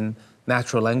as in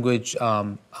natural language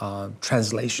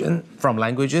translation from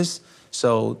languages.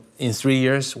 So in 3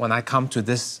 years, when I come to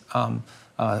this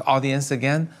audience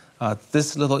again,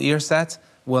 this little ear set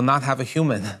will not have a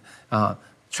human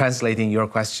translating your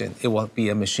question. It will be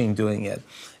a machine doing it.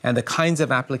 And the kinds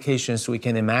of applications we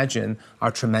can imagine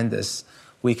are tremendous.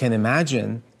 We can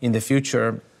imagine in the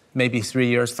future, maybe 3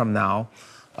 years from now,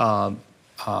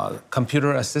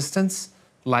 computer assistants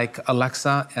like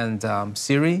Alexa and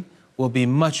Siri will be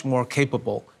much more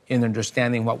capable in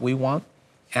understanding what we want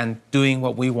and doing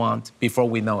what we want before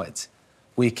we know it.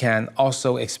 We can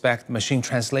also expect machine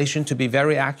translation to be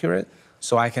very accurate,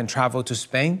 so I can travel to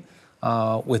Spain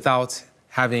without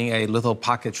having a little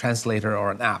pocket translator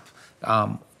or an app.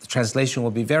 The translation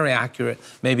will be very accurate,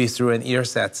 maybe through an ear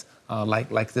set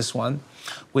like this one.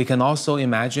 We can also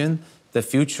imagine the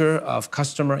future of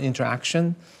customer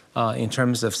interaction in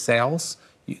terms of sales.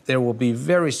 There will be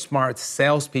very smart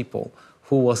salespeople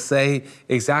who will say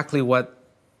exactly what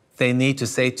they need to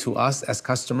say to us as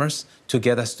customers to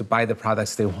get us to buy the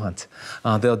products they want.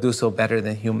 They'll do so better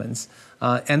than humans.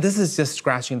 And this is just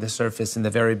scratching the surface in the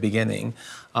very beginning.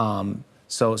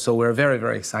 So we're very,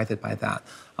 very excited by that.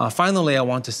 Finally, I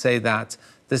want to say that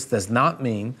this does not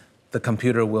mean the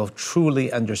computer will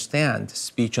truly understand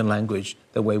speech and language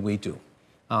the way we do.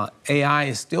 AI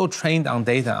is still trained on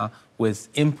data with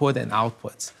input and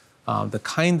outputs. The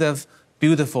kind of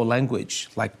beautiful language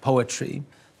like poetry,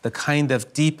 the kind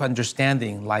of deep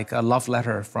understanding like a love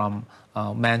letter from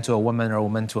a man to a woman or a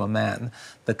woman to a man,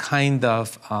 the kind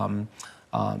of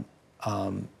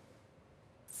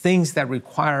things that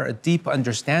require a deep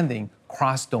understanding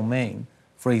cross-domain.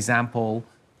 For example,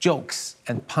 jokes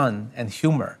and pun and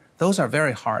humor. Those are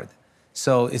very hard.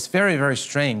 So it's very, very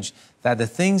strange that the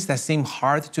things that seem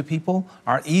hard to people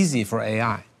are easy for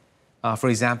AI. For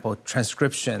example,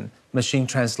 transcription, machine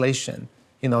translation.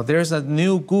 You know, there's a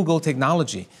new Google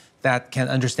technology that can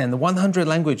understand 100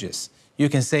 languages. You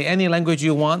can say any language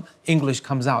you want, English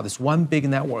comes out. It's one big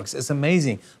network. It's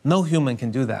amazing. No human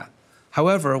can do that.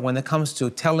 However, when it comes to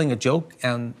telling a joke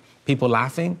and people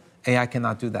laughing, AI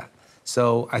cannot do that.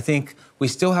 So I think we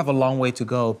still have a long way to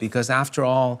go because after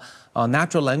all,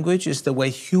 natural language is the way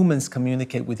humans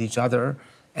communicate with each other.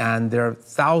 And there are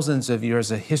thousands of years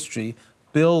of history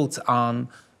built on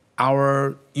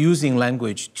our using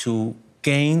language to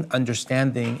gain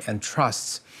understanding and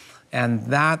trust. And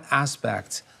that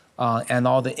aspect and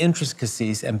all the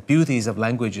intricacies and beauties of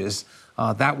languages,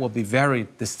 that will be very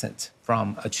distant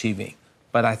from achieving.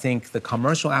 But I think the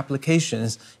commercial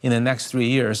applications in the next 3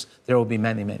 years, there will be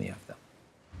many, many of them.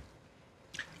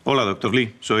 Hola, Dr.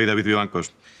 Lee. Soy David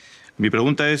Vivancos. Mi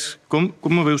pregunta es,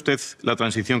 ¿cómo ve usted la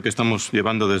transición que estamos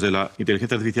llevando desde la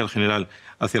inteligencia artificial general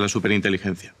hacia la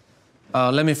superinteligencia?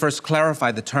 Let me first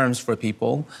clarify the terms for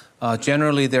people.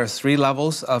 Generally, there are 3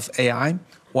 levels of AI.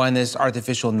 One is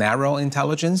artificial narrow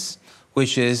intelligence,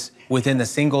 which is within a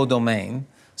single domain,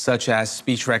 such as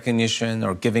speech recognition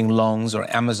or giving loans or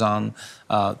Amazon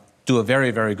do a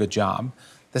very, very good job.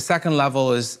 The second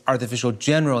level is artificial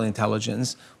general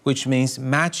intelligence, which means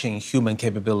matching human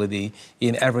capability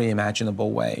in every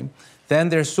imaginable way. Then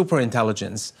there's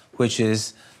superintelligence, which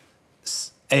is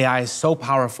AI so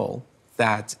powerful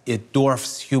that it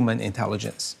dwarfs human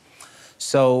intelligence.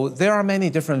 So there are many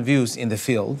different views in the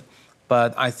field,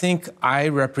 but I think I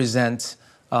represent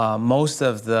most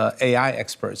of the AI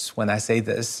experts when I say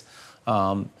this.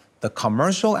 The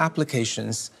commercial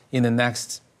applications in the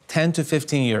next 10 to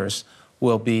 15 years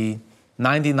will be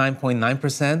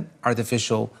 99.9%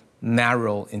 artificial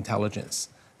narrow intelligence.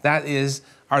 That is,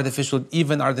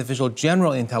 even artificial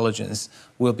general intelligence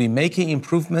will be making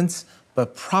improvements,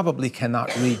 but probably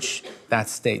cannot reach that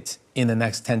state in the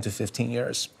next 10 to 15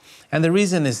 years. And the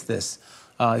reason is this.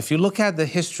 If you look at the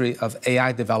history of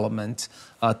AI development,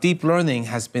 deep learning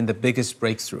has been the biggest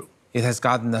breakthrough. It has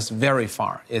gotten us very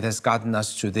far. It has gotten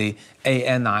us to the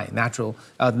ANI,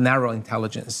 narrow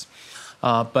intelligence.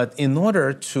 But in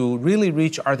order to really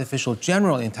reach artificial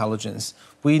general intelligence,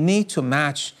 we need to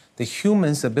match the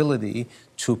human's ability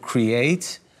to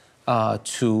create,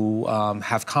 to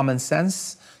have common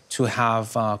sense, to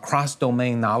have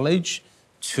cross-domain knowledge,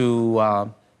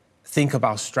 to think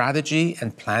about strategy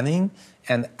and planning,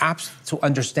 and to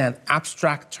understand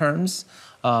abstract terms,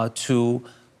 to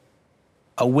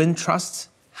win trust,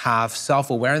 have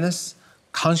self-awareness,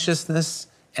 consciousness,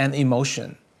 and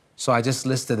emotion. So I just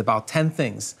listed about 10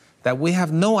 things that we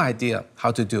have no idea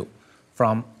how to do,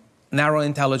 from narrow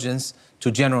intelligence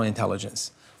to general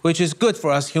intelligence, which is good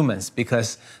for us humans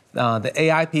because the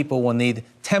AI people will need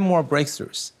 10 more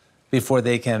breakthroughs before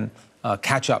they can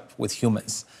catch up with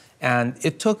humans. And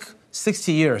it took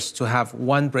 60 years to have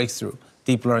one breakthrough,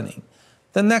 deep learning.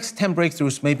 The next 10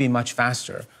 breakthroughs may be much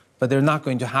faster, but they're not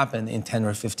going to happen in 10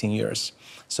 or 15 years.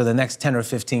 So the next 10 or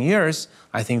 15 years,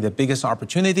 I think the biggest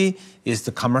opportunity is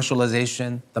the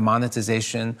commercialization, the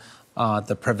monetization,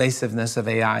 the pervasiveness of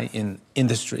AI in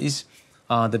industries.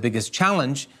 The biggest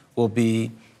challenge will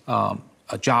be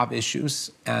job issues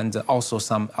and also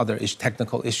some other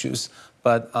technical issues.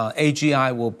 But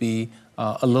AGI will be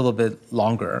a little bit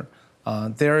longer.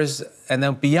 And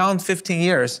then beyond 15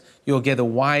 years, you'll get a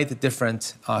wide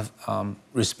different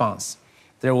response.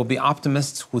 There will be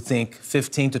optimists who think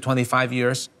 15 to 25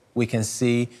 years, we can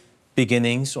see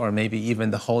beginnings or maybe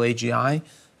even the whole AGI.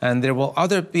 And there will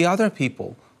be other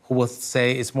people who will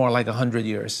say it's more like 100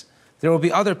 years. There will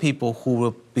be other people who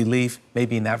will believe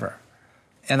maybe never.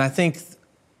 And I think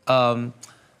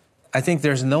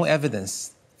there's no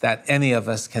evidence that any of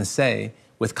us can say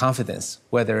with confidence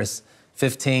whether it's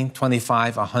 15,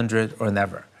 25, 100, or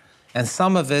never. And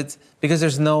some of it, because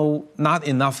there's not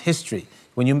enough history.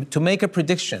 To make a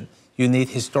prediction, you need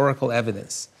historical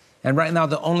evidence. And right now,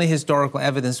 the only historical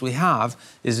evidence we have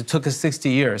is it took us 60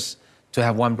 years to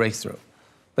have one breakthrough.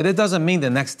 But it doesn't mean the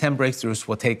next 10 breakthroughs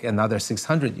will take another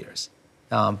 600 years.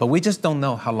 But we just don't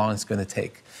know how long it's going to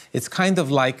take. It's kind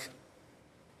of like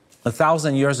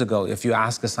 1,000 years ago, if you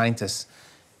ask a scientist,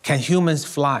 can humans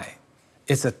fly?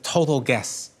 It's a total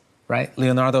guess, right?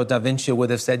 Leonardo da Vinci would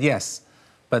have said yes,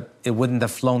 but it wouldn't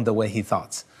have flown the way he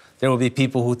thought. There will be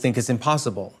people who think it's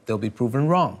impossible. They'll be proven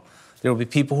wrong. There will be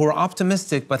people who are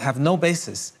optimistic but have no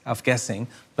basis of guessing,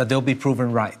 but they'll be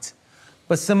proven right.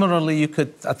 But similarly, you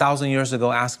could, 1,000 years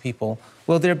ago, ask people,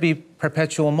 will there be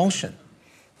perpetual motion?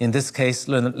 In this case,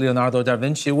 Leonardo da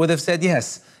Vinci would have said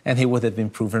yes, and he would have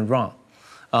been proven wrong.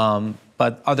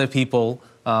 But other people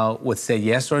would say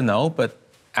yes or no, but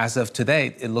as of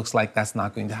today, it looks like that's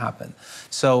not going to happen.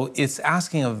 So it's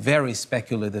asking a very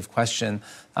speculative question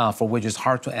for which is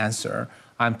hard to answer.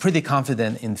 I'm pretty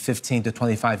confident in 15 to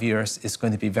 25 years, it's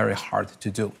going to be very hard to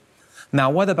do. Now,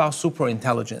 what about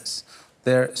superintelligence?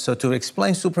 So to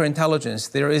explain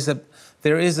superintelligence,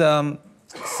 there is a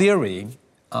theory,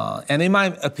 and in my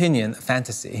opinion, a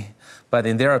fantasy, but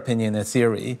in their opinion, a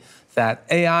theory, that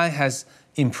AI has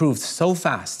improved so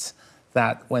fast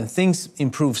that when things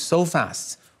improve so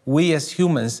fast, we as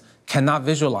humans cannot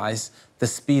visualize the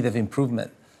speed of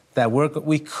improvement. That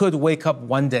we could wake up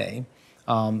one day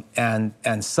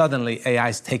and suddenly AI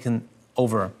has taken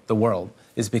over the world.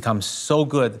 It's become so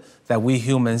good that we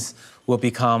humans will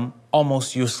become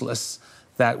almost useless,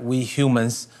 that we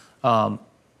humans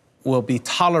will be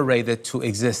tolerated to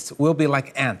exist. We'll be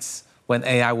like ants when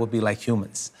AI will be like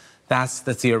humans. That's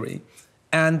the theory.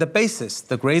 And the basis,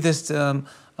 the greatest,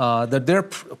 their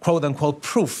quote-unquote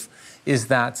proof is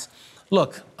that,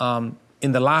 look,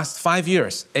 in the last 5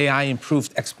 years, AI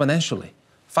improved exponentially.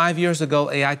 5 years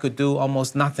ago, AI could do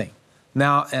almost nothing.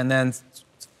 Now, and then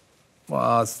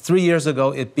 3 years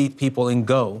ago, it beat people in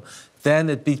Go. Then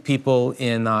it beat people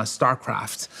in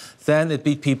StarCraft. Then it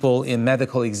beat people in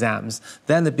medical exams.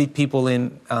 Then it beat people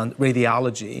in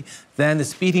radiology. Then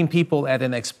it's beating people at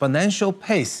an exponential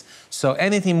pace. So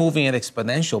anything moving at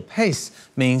exponential pace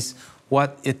means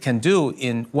what it can do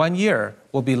in 1 year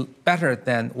will be better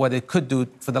than what it could do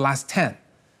for the last 10.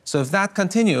 So if that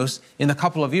continues, in a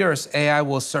couple of years, AI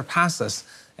will surpass us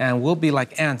and we'll be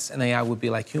like ants and AI will be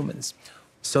like humans.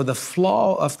 So the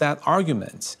flaw of that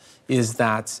argument is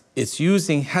that it's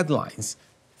using headlines,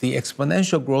 the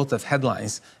exponential growth of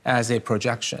headlines, as a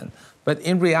projection. But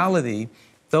in reality,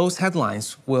 those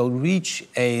headlines will reach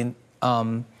they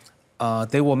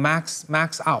will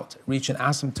max out, reach an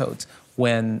asymptote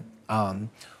when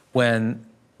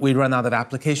we run out of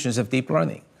applications of deep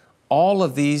learning. All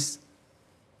of these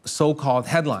so-called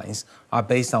headlines are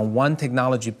based on one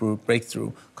technology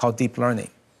breakthrough called deep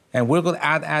learning. And we're going to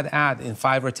add. In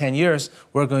 5 or 10 years,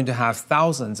 we're going to have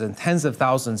thousands and tens of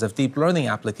thousands of deep learning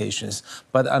applications.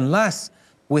 But unless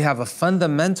we have a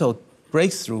fundamental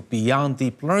breakthrough beyond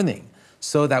deep learning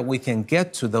so that we can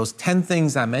get to those 10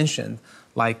 things I mentioned,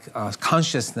 like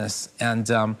consciousness and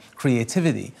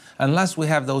creativity, unless we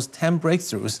have those 10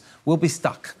 breakthroughs, we'll be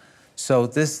stuck. So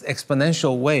this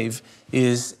exponential wave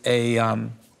is a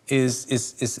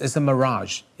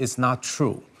mirage. It's not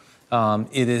true.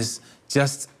 It is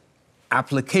just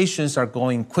applications are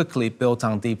going quickly built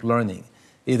on deep learning.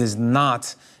 It is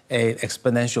not an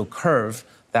exponential curve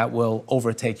that will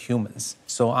overtake humans.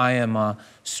 So I am a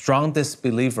strong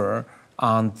disbeliever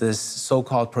on this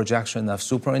so-called projection of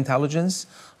superintelligence.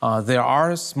 There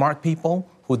are smart people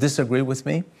who disagree with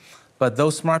me, but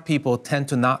those smart people tend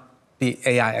to not be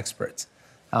AI experts.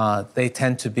 They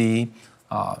tend to be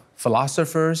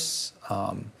philosophers,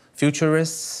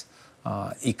 futurists,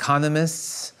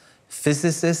 economists,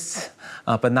 physicists,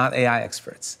 but not AI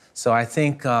experts. So I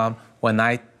think when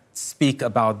I speak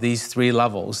about these three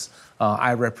levels,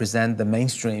 I represent the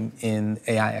mainstream in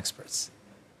AI experts.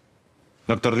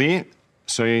 Doctor Lee,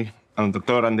 soy el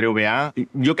doctor Andreu Beá.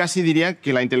 Yo casi diría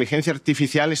que la inteligencia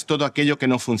artificial es todo aquello que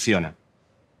no funciona.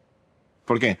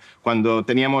 ¿Por qué? Cuando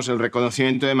teníamos el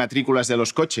reconocimiento de matrículas de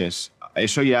los coches,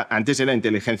 eso ya antes era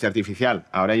inteligencia artificial,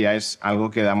 ahora ya es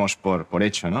algo que damos por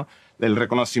hecho, ¿no? El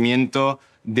reconocimiento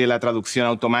de la traducción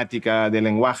automática del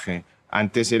lenguaje,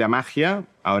 antes era magia,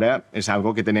 ahora es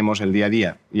algo que tenemos el día a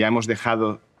día. Ya hemos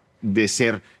dejado de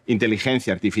ser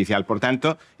inteligencia artificial. Por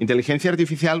tanto, inteligencia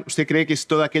artificial, ¿usted cree que es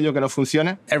todo aquello que no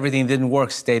funciona? Everything didn't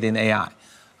work stayed in AI.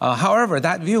 However,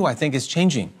 that view, I think, is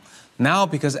changing. Now,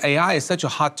 because AI is such a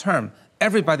hot term,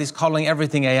 everybody's calling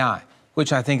everything AI,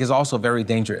 which I think is also very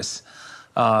dangerous.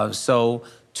 So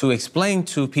to explain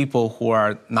to people who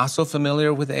are not so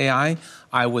familiar with AI,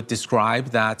 I would describe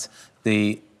that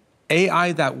the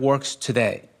AI that works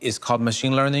today is called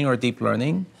machine learning or deep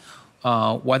learning.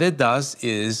 What it does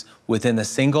is, within a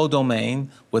single domain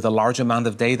with a large amount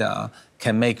of data,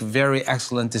 can make very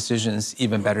excellent decisions,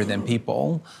 even better than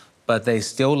people, but they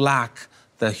still lack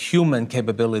the human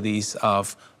capabilities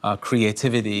of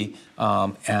creativity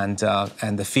and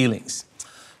the feelings.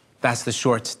 That's the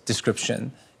short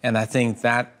description. And I think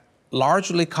that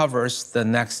largely covers the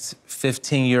next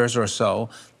 15 years or so,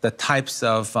 the types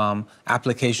of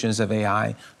applications of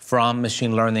AI, from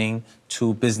machine learning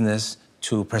to business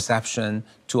to perception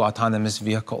to autonomous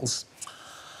vehicles.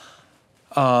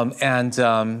 For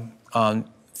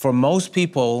most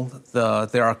people,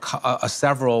 there are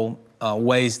several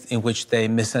ways in which they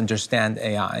misunderstand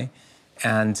AI.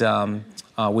 And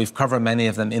we've covered many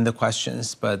of them in the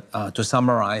questions, but to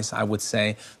summarize, I would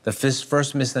say the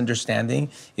first misunderstanding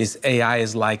is AI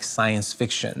is like science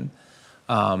fiction.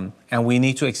 And we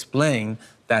need to explain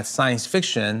that science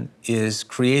fiction is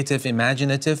creative,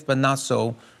 imaginative, but not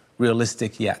so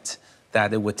realistic yet,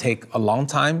 that it would take a long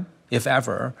time, if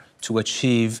ever, to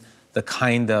achieve the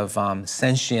kind of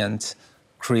sentient,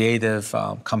 creative,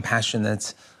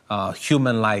 compassionate,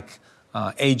 human-like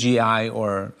AGI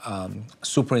or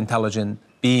super intelligent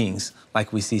beings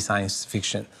like we see science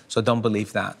fiction. So don't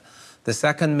believe that. The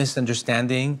second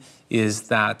misunderstanding is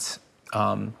that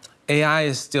AI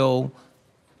is still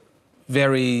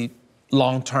very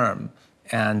long-term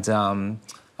and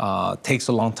takes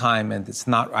a long time, and it's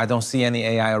not, I don't see any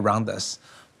AI around us.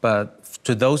 But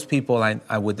to those people,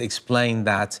 I would explain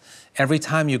that every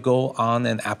time you go on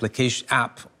an application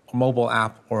app, mobile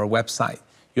app, or a website,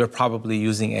 you're probably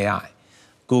using AI.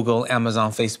 Google,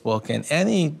 Amazon, Facebook, and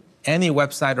any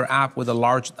website or app with a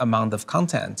large amount of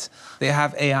content, they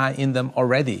have AI in them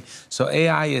already. So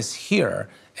AI is here.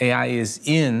 AI is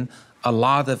in a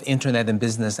lot of internet and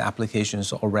business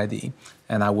applications already,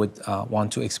 and I would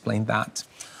want to explain that.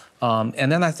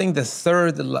 And then I think the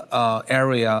third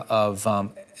area of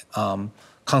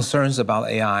concerns about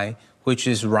AI, which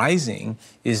is rising,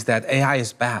 is that AI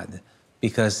is bad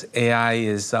because AI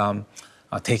is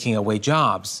taking away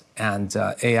jobs, and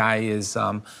AI is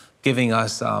giving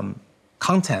us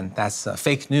content that's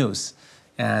fake news,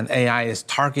 and AI is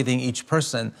targeting each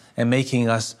person and making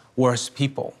us worse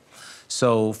people.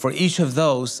 So for each of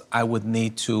those, I would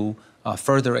need to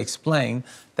further explain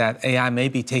that AI may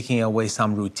be taking away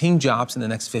some routine jobs in the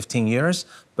next 15 years,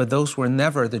 but those were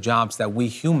never the jobs that we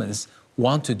humans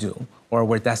want to do or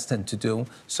we're destined to do.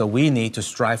 So we need to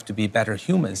strive to be better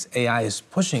humans. AI is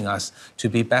pushing us to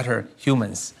be better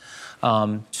humans.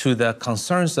 To the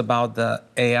concerns about the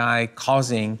AI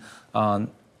causing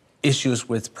issues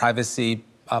with privacy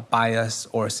bias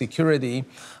or security,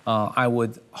 I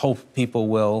would hope people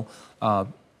will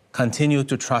continue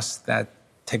to trust that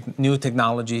new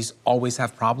technologies always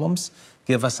have problems.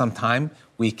 Give us some time.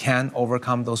 We can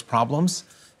overcome those problems,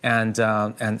 and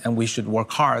we should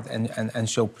work hard and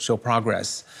show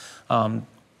progress.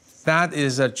 That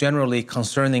is a generally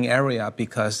concerning area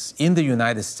because in the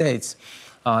United States,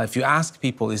 if you ask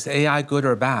people, is AI good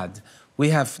or bad? We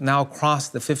have now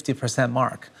crossed the 50%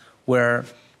 mark, where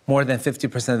more than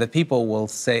 50% of the people will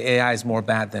say AI is more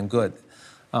bad than good.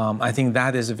 I think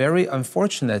that is a very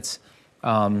unfortunate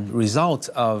result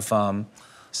of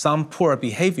some poor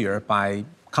behavior by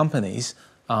companies,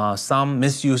 some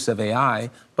misuse of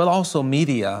AI, but also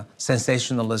media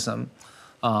sensationalism.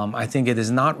 I think it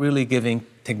is not really giving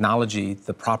technology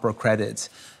the proper credit.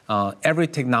 Every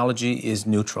technology is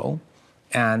neutral,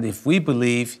 and if we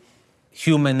believe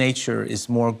human nature is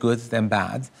more good than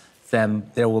bad, then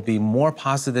there will be more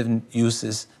positive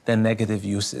uses than negative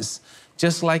uses.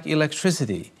 Just like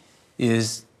electricity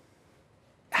is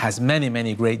has many,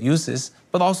 many great uses,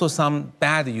 but also some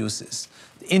bad uses.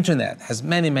 The internet has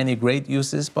many, many great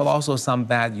uses, but also some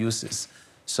bad uses.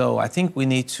 So I think we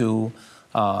need to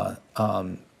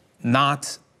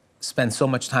not spend so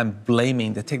much time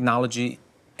blaming the technology.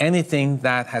 Anything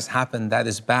that has happened that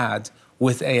is bad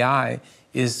with AI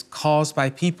is caused by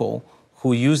people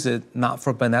who use it not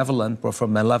for benevolent but for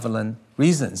malevolent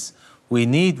reasons. We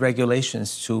need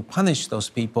regulations to punish those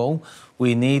people.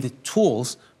 We need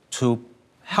tools to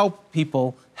help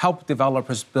people, help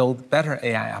developers build better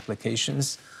AI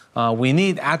applications. We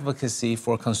need advocacy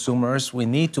for consumers. We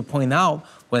need to point out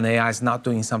when AI is not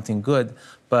doing something good.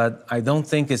 But I don't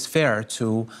think it's fair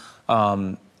to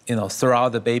throw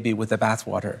out the baby with the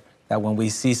bathwater. That when we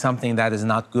see something that is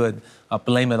not good,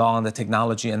 blame it all on the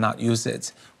technology and not use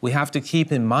it. We have to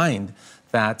keep in mind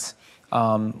that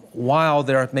while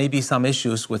there may be some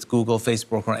issues with Google,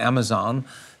 Facebook, or Amazon,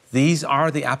 these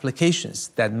are the applications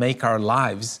that make our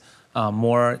lives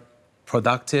more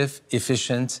productive,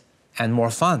 efficient, and more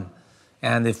fun.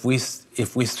 And if we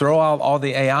throw out all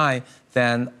the AI,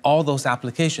 then all those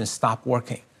applications stop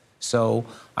working. So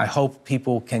I hope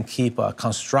people can keep a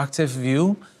constructive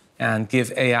view and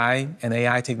give AI and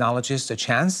AI technologists a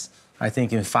chance. I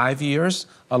think in 5 years,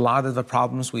 a lot of the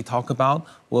problems we talk about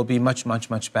will be much, much,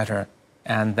 much better.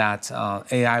 And that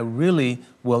AI really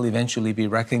will eventually be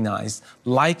recognized,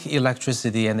 like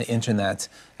electricity and the internet,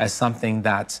 as something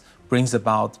that brings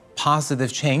about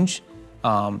positive change,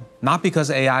 not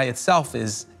because AI itself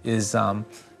is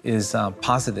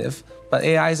positive, but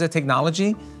AI is a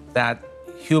technology that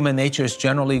human nature is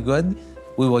generally good.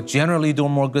 We will generally do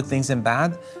more good things than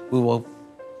bad. We will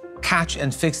catch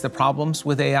and fix the problems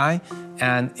with AI,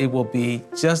 and it will be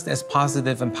just as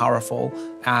positive and powerful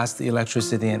as the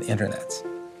electricity and internet.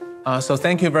 So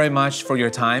thank you very much for your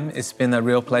time. It's been a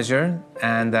real pleasure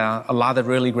and a lot of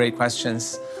really great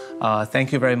questions.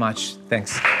 Thank you very much.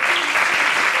 Thanks.